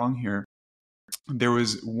could be wrong here, there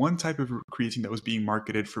was one type of creatine that was being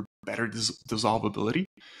marketed for better dissolvability,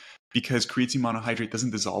 because creatine monohydrate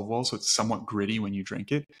doesn't dissolve well, so it's somewhat gritty when you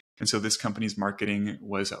drink it. And so this company's marketing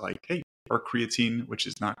was like, hey, our creatine, which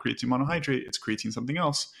is not creatine monohydrate, it's creatine something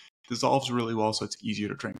else, dissolves really well, so it's easier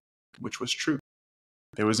to drink, which was true.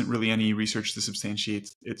 There wasn't really any research to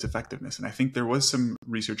substantiate its effectiveness. And I think there was some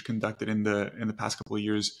research conducted in the past couple of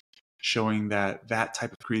years showing that that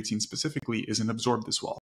type of creatine specifically isn't absorbed as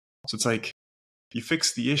well. So it's like, you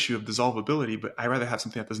fix the issue of dissolvability, but I'd rather have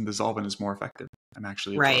something that doesn't dissolve and is more effective. I'm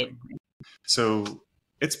actually absorbing. Right. So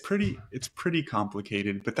it's pretty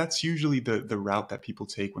complicated, but that's usually the route that people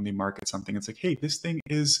take when they market something. It's like, hey, this thing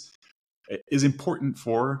is important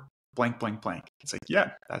for blank, blank, blank. It's like,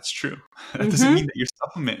 yeah, that's true. That doesn't mean that your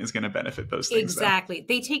supplement is going to benefit those things. Exactly.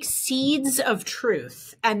 Though. They take seeds of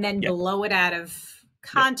truth and then blow it out of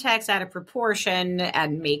context, out of proportion,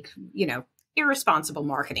 and make, irresponsible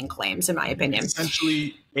marketing claims, in my opinion. It's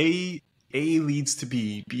essentially A leads to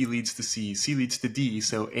B leads to C leads to D,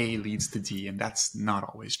 so A leads to D, and that's not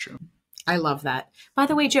always true. I love that. By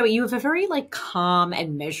the way, Joey, you have a very calm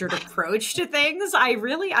and measured approach to things. I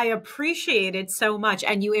appreciate it so much,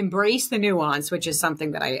 and you embrace the nuance, which is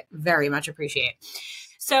something that I very much appreciate.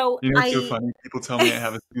 So it's so funny. People tell me I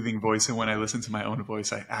have a soothing voice, and when I listen to my own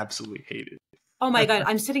voice, I absolutely hate it. Oh my God.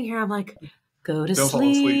 I'm sitting here. I'm like, go to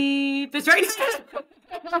sleep. It's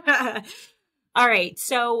right. All right.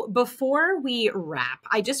 So before we wrap,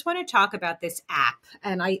 I just want to talk about this app.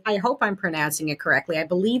 And I hope I'm pronouncing it correctly. I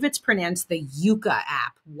believe it's pronounced the Yuka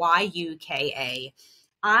app, Yuka.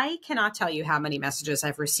 I cannot tell you how many messages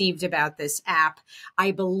I've received about this app.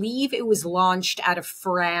 I believe it was launched out of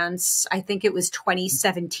France. I think it was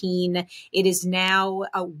 2017. It is now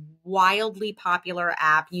a wildly popular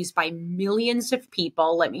app used by millions of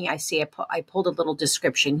people. I pulled a little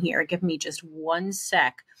description here. Give me just one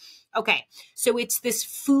sec. Okay, so it's this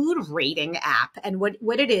food rating app, and what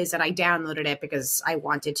it is, and I downloaded it because I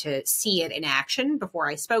wanted to see it in action before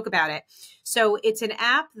I spoke about it. So it's an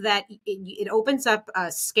app that it opens up a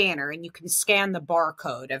scanner, and you can scan the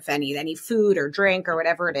barcode of any food or drink or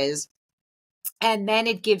whatever it is, and then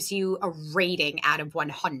it gives you a rating out of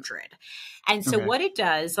 100. And so what it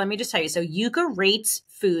does, let me just tell you, so Yuka rates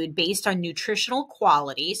food based on nutritional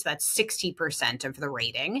quality, so that's 60% of the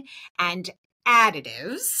rating, and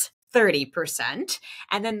additives, 30%.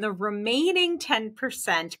 And then the remaining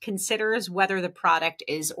 10% considers whether the product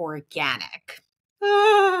is organic.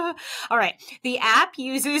 All right. The app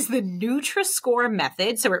uses the Nutri-Score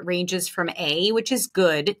method. So it ranges from A, which is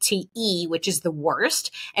good, to E, which is the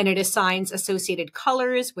worst. And it assigns associated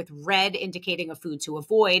colors, with red indicating a food to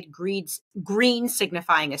avoid, green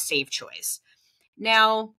signifying a safe choice.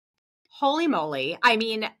 Now, holy moly. I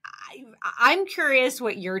mean, I'm curious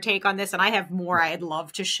what your take on this, and I have more I'd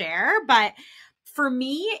love to share. But for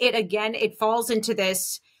me, it falls into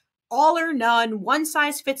this all or none, one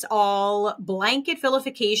size fits all, blanket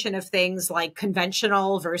vilification of things like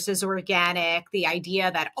conventional versus organic, the idea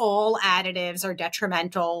that all additives are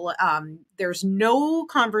detrimental. There's no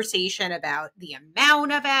conversation about the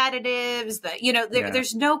amount of additives,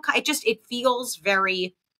 there's no, it feels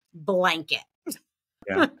very blanket.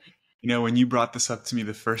 Yeah. When you brought this up to me,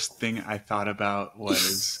 the first thing I thought about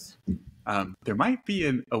was there might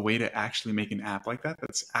be a way to actually make an app like that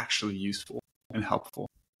that's actually useful and helpful,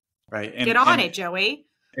 right? Get on it, Joey.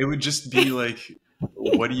 It would just be like,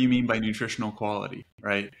 what do you mean by nutritional quality,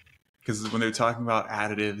 right? Because when they're talking about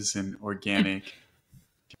additives and organic,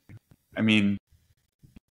 I mean,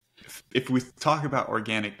 if we talk about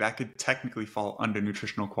organic, that could technically fall under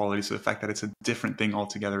nutritional quality. So the fact that it's a different thing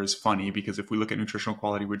altogether is funny, because if we look at nutritional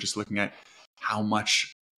quality, we're just looking at how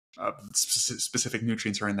much specific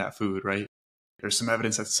nutrients are in that food, right? There's some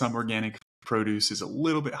evidence that some organic produce is a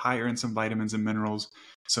little bit higher in some vitamins and minerals.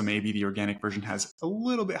 So maybe the organic version has a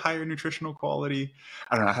little bit higher nutritional quality.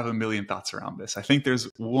 I don't know. I have a million thoughts around this. I think there's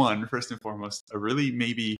first and foremost, a really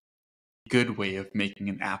maybe good way of making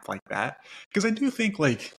an app like that. Because I do think,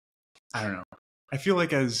 I don't know. I feel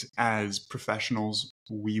like as professionals,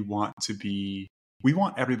 we want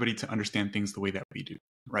everybody to understand things the way that we do,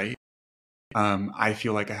 right? I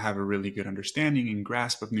feel like I have a really good understanding and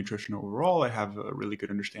grasp of nutrition overall. I have a really good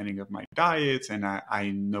understanding of my diet, and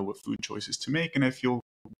I know what food choices to make, and I feel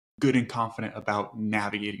good and confident about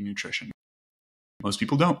navigating nutrition. Most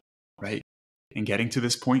people don't, right? And getting to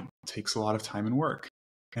this point takes a lot of time and work.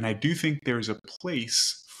 And I do think there's a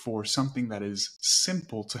place for something that is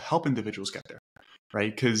simple to help individuals get there,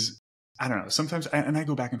 right? Because I don't know, sometimes, and I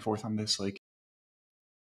go back and forth on this,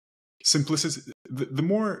 simplicity, the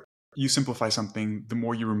more you simplify something, the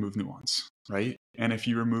more you remove nuance, right? And if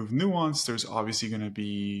you remove nuance, there's obviously going to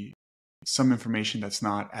be some information that's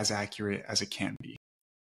not as accurate as it can be.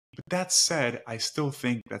 But that said, I still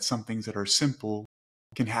think that some things that are simple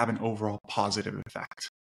can have an overall positive effect,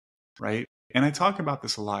 right? And I talk about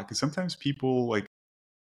this a lot because sometimes people,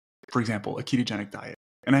 for example, a ketogenic diet.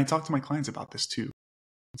 And I talk to my clients about this too.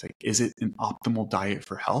 It's like, is it an optimal diet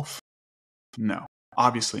for health? No,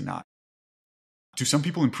 obviously not. Do some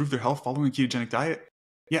people improve their health following a ketogenic diet?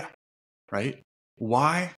 Yeah, right?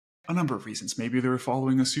 Why? A number of reasons. Maybe they were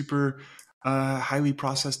following a super highly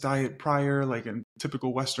processed diet prior, like a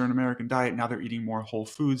typical Western American diet. Now they're eating more whole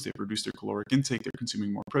foods. They've reduced their caloric intake. They're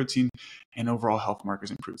consuming more protein, and overall health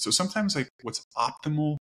markers improved. So sometimes what's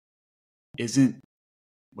optimal isn't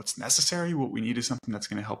what's necessary. What we need is something that's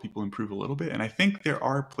going to help people improve a little bit. And I think there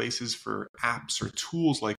are places for apps or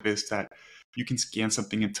tools like this that you can scan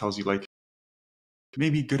something and tells you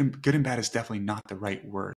maybe good and bad is definitely not the right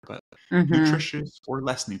word, but nutritious or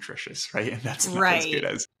less nutritious, right? And that's not as good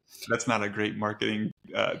as, that's not a great marketing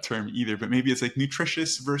term either, but maybe it's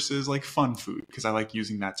nutritious versus fun food, because I like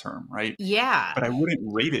using that term, right? Yeah. But I wouldn't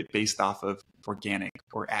rate it based off of organic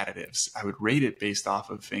or additives. I would rate it based off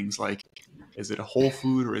of things like, is it a whole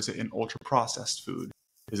food or is it an ultra processed food?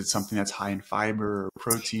 Is it something that's high in fiber or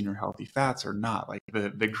protein or healthy fats or not?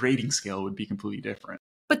 The grading scale would be completely different.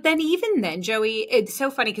 But then even then, Joey, it's so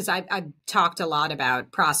funny because I've talked a lot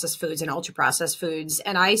about processed foods and ultra processed foods,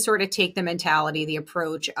 and I sort of take the mentality, the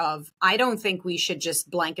approach of, I don't think we should just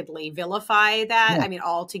blanketly vilify that. Yeah. I mean,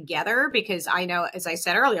 altogether, because I know, as I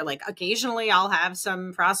said earlier, occasionally I'll have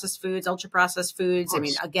some processed foods, ultra processed foods. I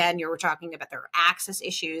mean, again, you were talking about their access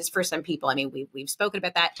issues for some people. I mean, we've spoken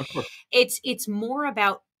about that. Of course. It's more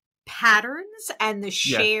about patterns and the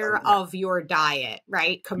share of your diet,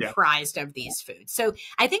 right? Comprised of these foods. So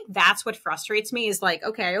I think that's what frustrates me is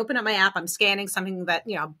okay, I open up my app, I'm scanning something that,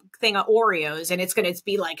 thing of Oreos, and it's going to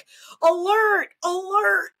be alert,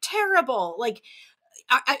 terrible.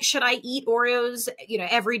 Should I eat Oreos,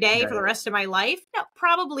 every day for the rest of my life? No,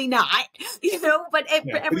 probably not, but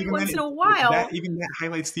every once in a while. That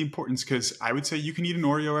highlights the importance, because I would say you can eat an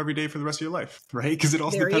Oreo every day for the rest of your life, right? Because it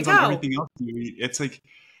also depends on everything else you eat. It's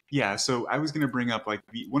yeah, so I was going to bring up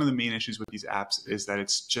one of the main issues with these apps is that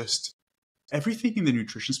it's just everything in the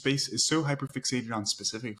nutrition space is so hyperfixated on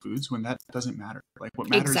specific foods when that doesn't matter. Like what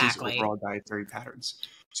matters is overall dietary patterns.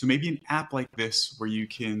 So maybe an app like this where you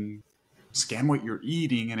can scan what you're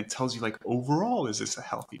eating and it tells you like overall, is this a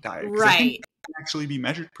healthy diet? Because I think that can actually be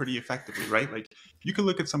measured pretty effectively, right? Like you could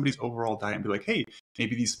look at somebody's overall diet and be like, hey,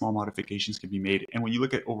 maybe these small modifications can be made. And when you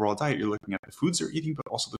look at overall diet, you're looking at the foods they're eating, but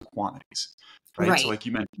also the quantities, right? So like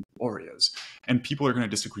you mentioned Oreos, and people are going to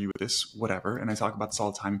disagree with this, whatever. And I talk about this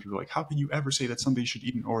all the time, and people are like, how can you ever say that somebody should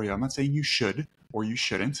eat an Oreo? I'm not saying you should or you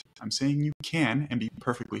shouldn't. I'm saying you can and be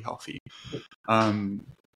perfectly healthy.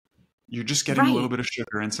 You're just getting a little bit of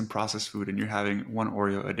sugar and some processed food, and you're having one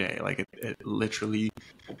Oreo a day. Like it literally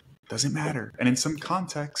doesn't matter. And in some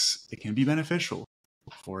contexts, it can be beneficial.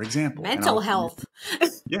 For example, mental health.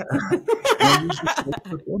 Yeah. I'll use the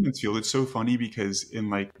performance field. It's so funny because in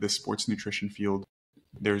like the sports nutrition field,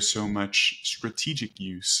 there's so much strategic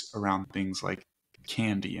use around things like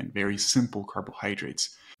candy and very simple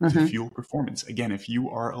carbohydrates to fuel performance. Again, if you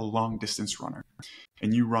are a long distance runner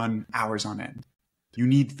and you run hours on end, you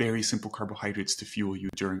need very simple carbohydrates to fuel you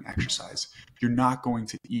during exercise. You're not going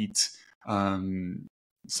to eat some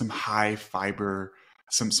high fiber,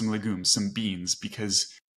 some legumes, some beans,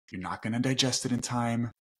 because you're not going to digest it in time.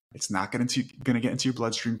 It's not going to get into your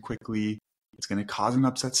bloodstream quickly. It's going to cause an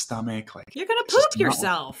upset stomach. Like you're going to poop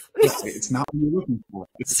yourself. It's not what you're looking for.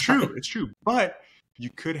 It's true. It's true. But you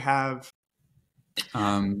could have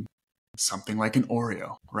something like an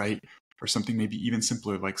Oreo, right? Or something maybe even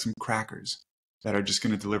simpler, like some crackers that are just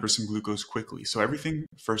going to deliver some glucose quickly. So everything,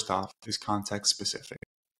 first off, is context specific.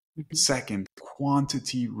 Second,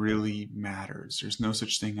 quantity really matters. There's no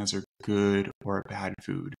such thing as a good or a bad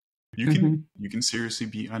food. You can seriously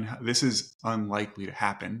be this is unlikely to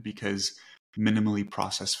happen because minimally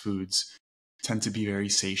processed foods tend to be very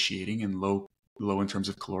satiating and low in terms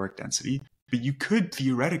of caloric density. But you could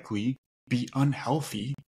theoretically be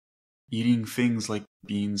unhealthy eating things like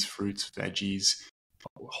beans, fruits, veggies,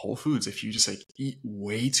 whole foods if you just like eat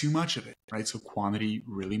way too much of it, right? So quantity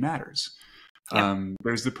really matters.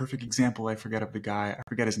 There's the perfect example. I forget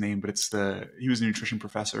his name, but he was a nutrition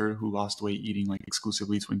professor who lost weight eating like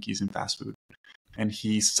exclusively Twinkies and fast food, and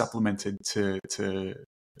he supplemented to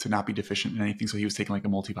not be deficient in anything. So he was taking like a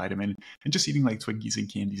multivitamin and just eating like Twinkies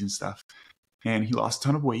and candies and stuff, and he lost a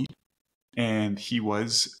ton of weight. And he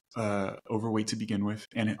was overweight to begin with,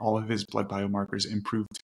 and all of his blood biomarkers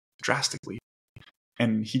improved drastically.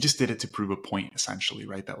 And he just did it to prove a point, essentially,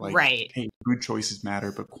 right? That like, hey, food choices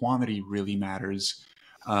matter, but quantity really matters.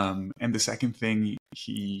 And the second thing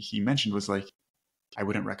he mentioned was like, I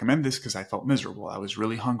wouldn't recommend this because I felt miserable. I was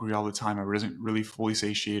really hungry all the time. I wasn't really fully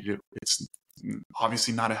satiated. It's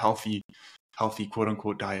obviously not a healthy quote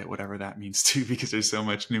unquote diet, whatever that means too, because there's so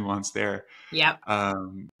much nuance there.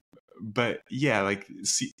 But yeah, like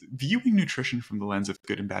viewing nutrition from the lens of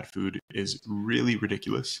good and bad food is really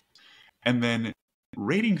ridiculous. And then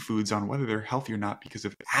rating foods on whether they're healthy or not because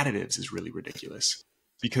of additives is really ridiculous,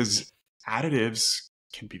 because additives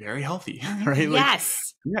can be very healthy, right?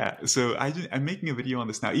 Yes. Like, yeah. So I'm making a video on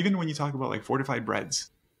this now. Even when you talk about like fortified breads,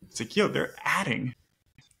 it's like, yo, they're adding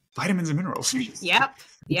vitamins and minerals. Yep.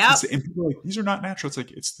 And people are like, these are not natural. It's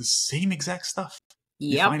like, it's the same exact stuff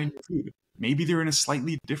you find in your food. Maybe they're in a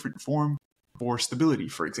slightly different form for stability,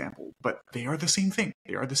 for example, but they are the same thing.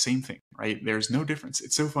 Right? There's no difference.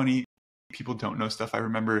 It's so funny. People don't know stuff. I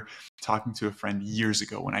remember talking to a friend years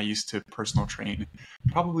ago when I used to personal train,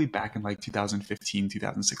 probably back in like 2015,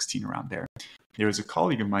 2016, around there. There was a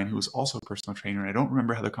colleague of mine who was also a personal trainer. And I don't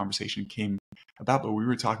remember how the conversation came about, but we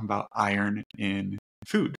were talking about iron in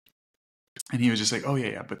food. And he was just like, oh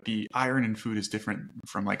yeah, but the iron in food is different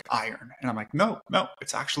from like iron. And I'm like, no,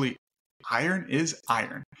 it's actually, iron is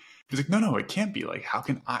iron. He's like, no, it can't be. Like, how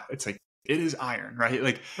can it's like, it is iron, right?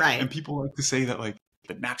 Like, and people like to say that like,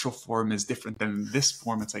 the natural form is different than this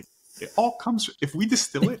form. It's like, it all comes, if we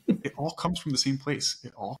distill it, it all comes from the same place.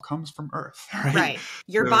 It all comes from Earth, right?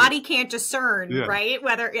 Your body can't discern, right?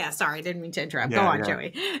 Whether, sorry, I didn't mean to interrupt. Go on,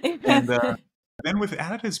 Joey. And then with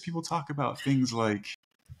additives, people talk about things like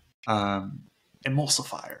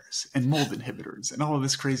emulsifiers and mold inhibitors and all of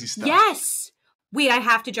this crazy stuff. Yes. Wait, I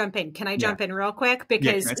have to jump in. Can I jump in real quick?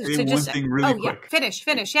 Because can I say one thing really quick? Finish.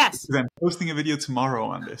 Yes. Because I'm posting a video tomorrow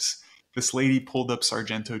on this. This lady pulled up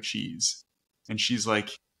Sargento cheese and she's like,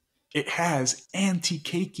 it has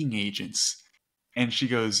anti-caking agents. And she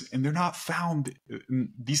goes, and they're not found,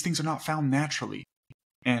 these things are not found naturally.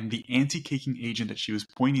 And the anti-caking agent that she was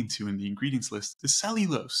pointing to in the ingredients list is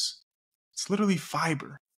cellulose. It's literally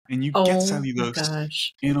fiber. And you get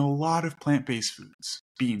cellulose in a lot of plant-based foods,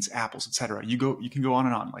 beans, apples, etc. You can go on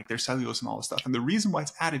and on. Like there's cellulose and all this stuff. And the reason why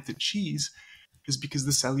it's added to cheese is because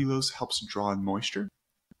the cellulose helps draw in moisture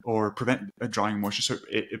or prevent drawing moisture. So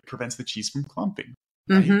it prevents the cheese from clumping,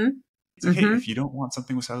 right? Mm-hmm. It's like, Mm-hmm. hey, if you don't want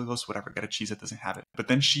something with cellulose, whatever, get a cheese that doesn't have it. But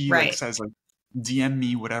then she like Right. says like, DM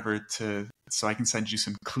me whatever so I can send you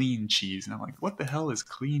some clean cheese. And I'm like, what the hell is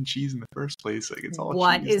clean cheese in the first place? Like, it's all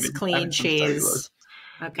What cheese. is Maybe clean adding some cellulose. cheese?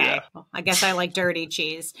 Okay. Yeah. Well, I guess I like dirty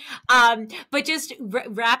cheese. But just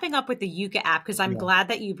wrapping up with the Yuka app, because I'm glad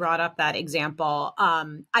that you brought up that example.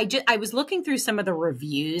 I was looking through some of the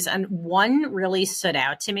reviews, and one really stood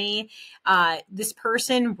out to me. This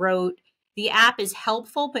person wrote, the app is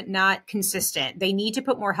helpful, but not consistent. They need to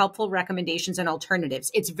put more helpful recommendations and alternatives.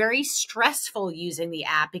 It's very stressful using the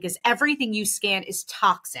app because everything you scan is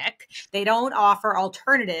toxic. They don't offer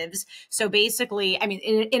alternatives. So basically, I mean,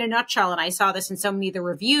 in a nutshell, and I saw this in so many of the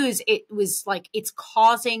reviews, it was like, it's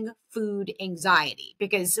causing food anxiety,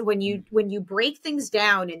 because when you break things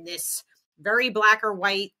down in this very black or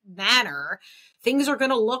white manner, things are going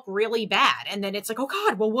to look really bad. And then it's like, oh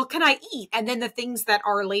God, well, what can I eat? And then the things that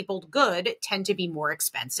are labeled good tend to be more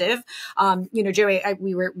expensive. Joey,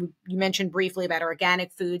 you mentioned briefly about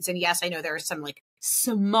organic foods. And yes, I know there are some like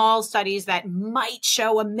small studies that might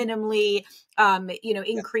show a minimally,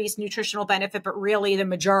 increased nutritional benefit, but really the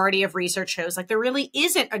majority of research shows like there really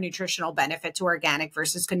isn't a nutritional benefit to organic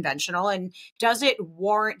versus conventional. And does it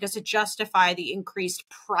justify the increased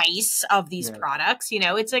price of these products?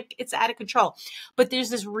 It's out of control. But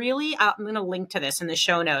there's this really, I'm going to link to this in the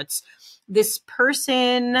show notes. This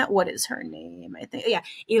person, what is her name? I think,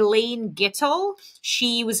 Elaine Gittel.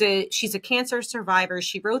 She's a cancer survivor.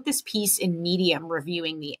 She wrote this piece in Medium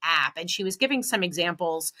reviewing the app, and she was giving some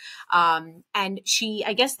examples. And she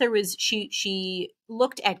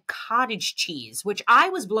looked at cottage cheese, which I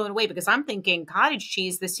was blown away because I'm thinking cottage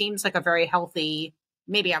cheese, this seems like a very healthy,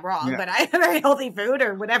 maybe I'm wrong, but a very healthy food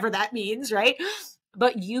or whatever that means, right?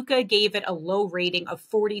 But Yuka gave it a low rating of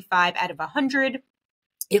 45 out of 100.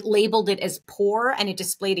 It labeled it as poor, and it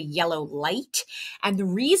displayed a yellow light. And the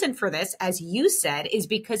reason for this, as you said, is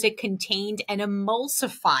because it contained an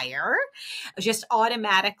emulsifier, just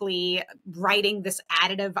automatically writing this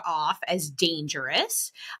additive off as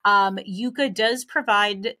dangerous. Yuka does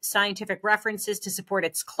provide scientific references to support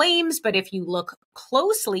its claims, but if you look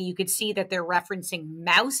closely, you could see that they're referencing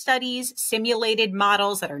mouse studies, simulated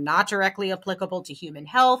models that are not directly applicable to human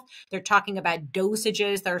health. They're talking about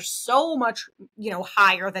dosages that are so much,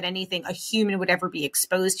 higher than anything a human would ever be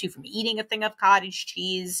exposed to from eating a thing of cottage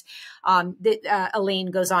cheese.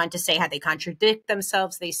 Elaine goes on to say how they contradict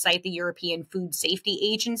themselves. They cite the European Food Safety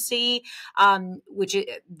Agency, which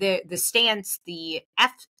the stance, the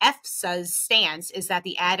EFSA's stance is that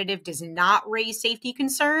the additive does not raise safety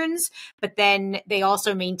concerns, but then they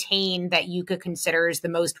also maintain that Yuka considers the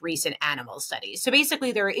most recent animal studies. So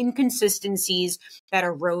basically there are inconsistencies that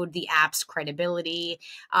erode the app's credibility.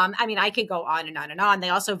 I could go on and on and on. They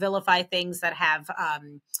also vilify things that have,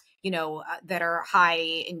 that are high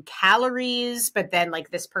in calories. But then like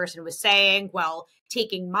this person was saying, well,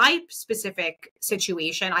 taking my specific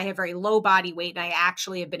situation, I have very low body weight and I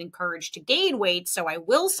actually have been encouraged to gain weight. So I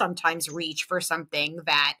will sometimes reach for something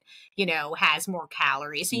that, has more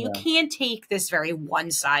calories. So you can't take this very one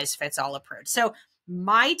size fits all approach. So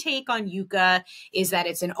my take on Yuka is that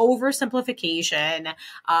it's an oversimplification.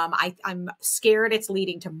 I'm scared it's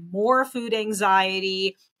leading to more food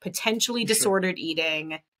anxiety, potentially disordered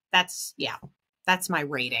eating. That's my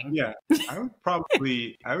rating. Yeah, I would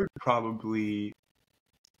probably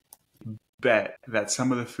bet that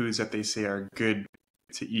some of the foods that they say are good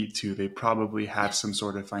to eat too, they probably have some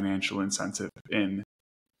sort of financial incentive in.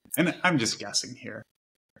 And I'm just guessing here,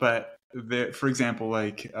 but for example,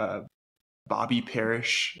 like Bobby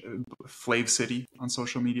Parrish, Flav City on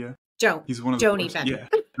social media. He's one of the don't even. Yeah,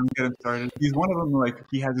 don't get him started. He's one of them. Like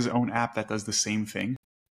he has his own app that does the same thing.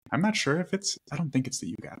 I'm not sure if I don't think it's the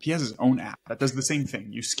Yuka app. He has his own app that does the same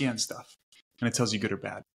thing. You scan stuff and it tells you good or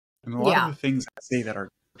bad. And a lot of the things that say that are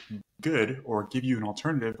good or give you an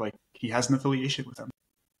alternative, like he has an affiliation with them.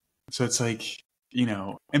 So it's like,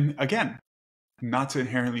 and again, not to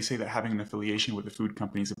inherently say that having an affiliation with a food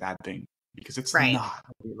company is a bad thing, because it's not.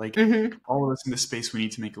 Like all of us in this space, we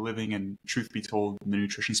need to make a living, and truth be told, the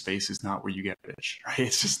nutrition space is not where you get rich, right?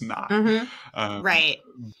 It's just not. Right.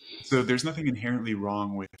 So there's nothing inherently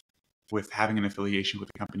wrong with having an affiliation with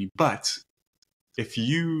a company, but if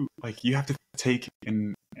you have to take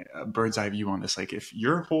in a bird's eye view on this. Like if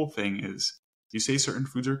your whole thing is you say certain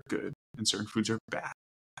foods are good and certain foods are bad,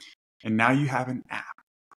 and now you have an app,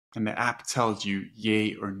 and the app tells you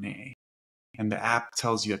yay or nay. And the app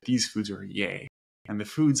tells you that these foods are yay. And the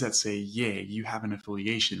foods that say yay, you have an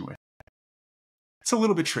affiliation with. It's a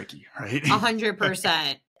little bit tricky, right?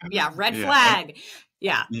 100%. Yeah, red Yeah. flag.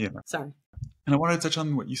 Yeah. Yeah. Sorry. And I wanted to touch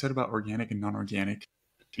on what you said about organic and non-organic,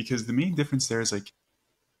 because the main difference there is like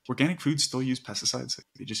organic foods still use pesticides. Like,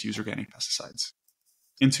 they just use organic pesticides.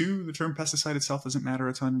 And two, the term pesticide itself doesn't matter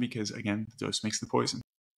a ton because, again, the dose makes the poison.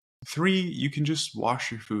 Three, you can just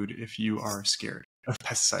wash your food if you are scared of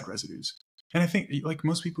pesticide residues. And I think, like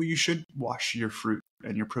most people, you should wash your fruit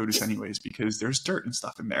and your produce anyways, because there's dirt and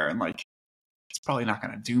stuff in there. And like, it's probably not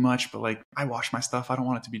going to do much, but like, I wash my stuff. I don't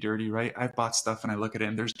want it to be dirty, right? I've bought stuff and I look at it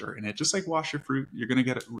and there's dirt in it. Just like wash your fruit, you're going to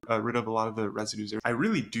get rid of a lot of the residues there. I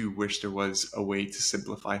really do wish there was a way to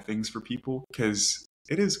simplify things for people, because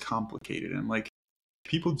it is complicated. And like,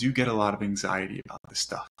 people do get a lot of anxiety about this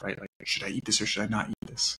stuff, right? Like, should I eat this or should I not eat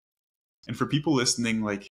this? And for people listening,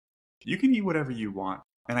 like, you can eat whatever you want.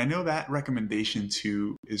 And I know that recommendation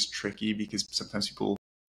too is tricky, because sometimes people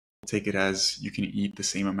take it as you can eat the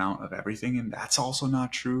same amount of everything. And that's also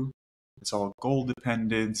not true. It's all goal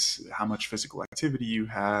dependent, how much physical activity you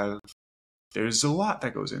have. There's a lot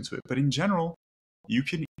that goes into it. But in general, you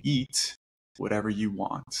can eat whatever you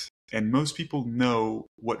want. And most people know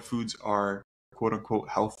what foods are quote unquote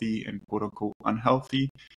healthy and quote unquote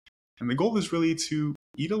unhealthy. And the goal is really to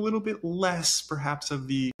eat a little bit less, perhaps, of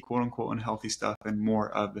the quote unquote unhealthy stuff and more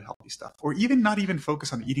of the healthy stuff. Or even not even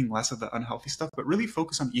focus on eating less of the unhealthy stuff, but really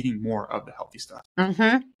focus on eating more of the healthy stuff.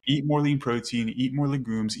 Mm-hmm. Eat more lean protein, eat more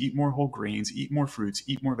legumes, eat more whole grains, eat more fruits,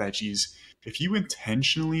 eat more veggies. If you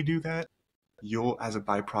intentionally do that, you'll, as a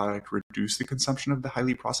byproduct, reduce the consumption of the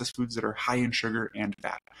highly processed foods that are high in sugar and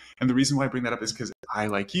fat. And the reason why I bring that up is because I,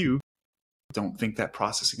 like you, don't think that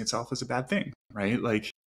processing itself is a bad thing, right? Like,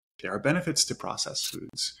 there are benefits to processed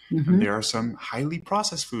foods, Mm-hmm. and there are some highly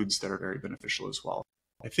processed foods that are very beneficial as well.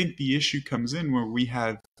 I think the issue comes in where we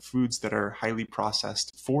have foods that are highly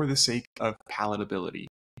processed for the sake of palatability,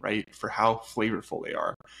 right? For how flavorful they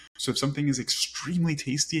are. So if something is extremely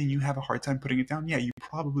tasty and you have a hard time putting it down, yeah, you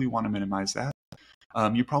probably want to minimize that.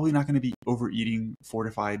 You're probably not going to be overeating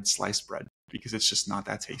fortified sliced bread, because it's just not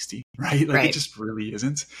that tasty, right? Like, it just really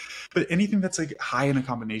isn't. But anything that's like high in a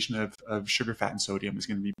combination of sugar, fat, and sodium is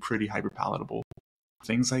going to be pretty hyperpalatable.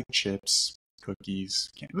 Things like chips, cookies,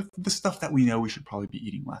 the stuff that we know we should probably be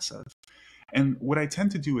eating less of. And what I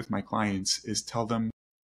tend to do with my clients is tell them,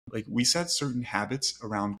 like, we set certain habits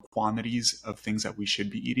around quantities of things that we should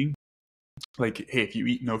be eating. Like, hey, if you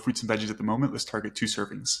eat no fruits and veggies at the moment, let's target 2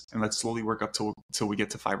 servings, and let's slowly work up till we get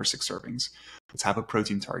to 5 or 6 servings. Let's have a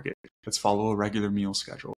protein target. Let's follow a regular meal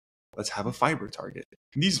schedule. Let's have a fiber target.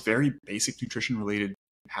 And these very basic nutrition related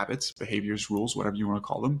habits, behaviors, rules, whatever you want to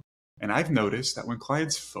call them. And I've noticed that when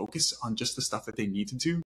clients focus on just the stuff that they need to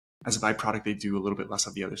do, as a byproduct, they do a little bit less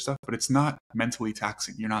of the other stuff, but it's not mentally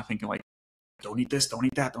taxing. You're not thinking like, don't eat this, don't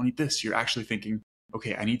eat that, don't eat this. You're actually thinking,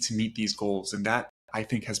 okay, I need to meet these goals. And that, I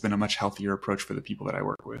think, has been a much healthier approach for the people that I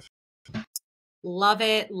work with. Love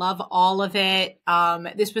it. Love all of it.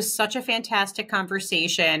 This was such a fantastic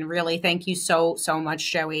conversation. Really. Thank you so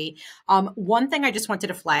much, Joey. One thing I just wanted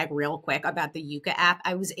to flag real quick about the Yuka app.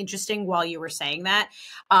 I was interesting while you were saying that,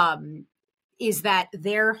 is that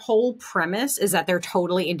their whole premise is that they're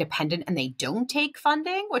totally independent and they don't take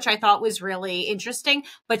funding, which I thought was really interesting.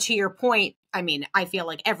 But to your point, I mean, I feel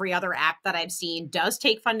like every other app that I've seen does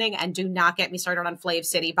take funding, and do not get me started on Flav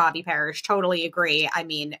City, Bobby Parrish. Totally agree. I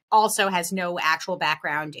mean, also has no actual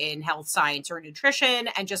background in health science or nutrition,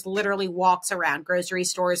 and just literally walks around grocery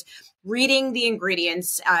stores reading the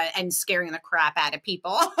ingredients and scaring the crap out of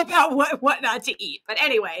people about what not to eat. But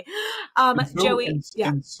anyway, Joey,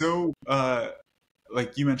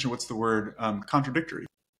 like you mentioned, what's the word? Contradictory.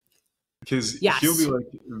 Because he'll be like,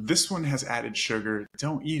 this one has added sugar,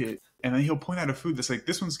 don't eat it. And then he'll point out a food that's like,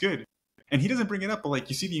 this one's good. And he doesn't bring it up, but like,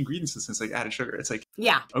 you see the ingredients and it's like added sugar. It's like,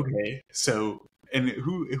 yeah. Okay. So, and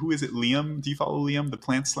who is it? Liam? Do you follow Liam, the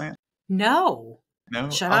plant slant? No. No?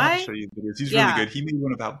 Should I'll I? have to show you the videos. He's really good. He made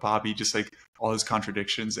one about Bobby, just like all his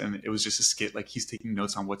contradictions. And it was just a skit. Like, he's taking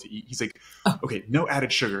notes on what to eat. He's like, okay, no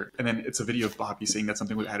added sugar. And then it's a video of Bobby saying that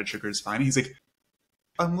something with added sugar is fine. And he's like,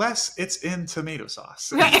 unless it's in tomato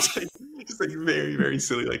sauce. It's like very, very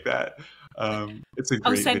silly like that. It's a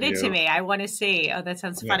great send video. it to me. I want to see. Oh, that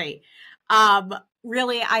sounds funny.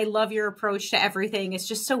 Really, I love your approach to everything. It's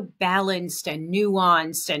just so balanced and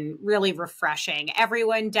nuanced and really refreshing.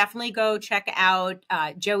 Everyone definitely go check out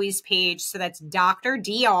Joey's page. So that's Dr.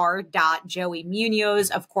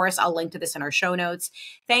 Munoz. Of course, I'll link to this in our show notes.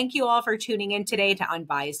 Thank you all for tuning in today to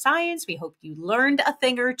Unbiased Science. We hope you learned a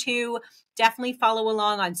thing or two. Definitely follow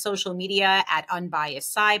along on social media at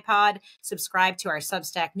Unbiased SciPod. Subscribe to our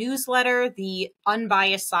Substack newsletter, the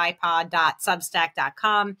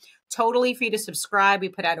unbiasedscipod.substack.com. Totally free to subscribe. We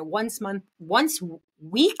put out a once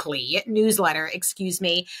weekly newsletter,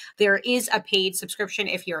 There is a paid subscription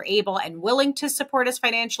if you're able and willing to support us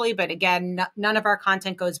financially. But again, none of our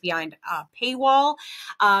content goes beyond a paywall.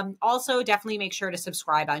 Also, definitely make sure to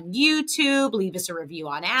subscribe on YouTube, leave us a review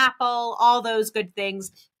on Apple, all those good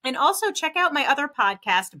things. And also check out my other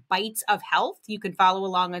podcast, Bites of Health. You can follow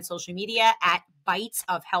along on social media at Bites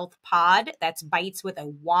of Health Pod. That's Bites with a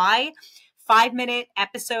Y. 5-minute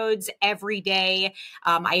episodes every day.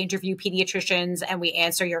 I interview pediatricians and we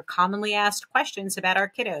answer your commonly asked questions about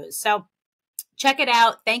our kiddos. So check it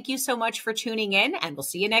out. Thank you so much for tuning in, and we'll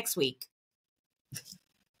see you next week.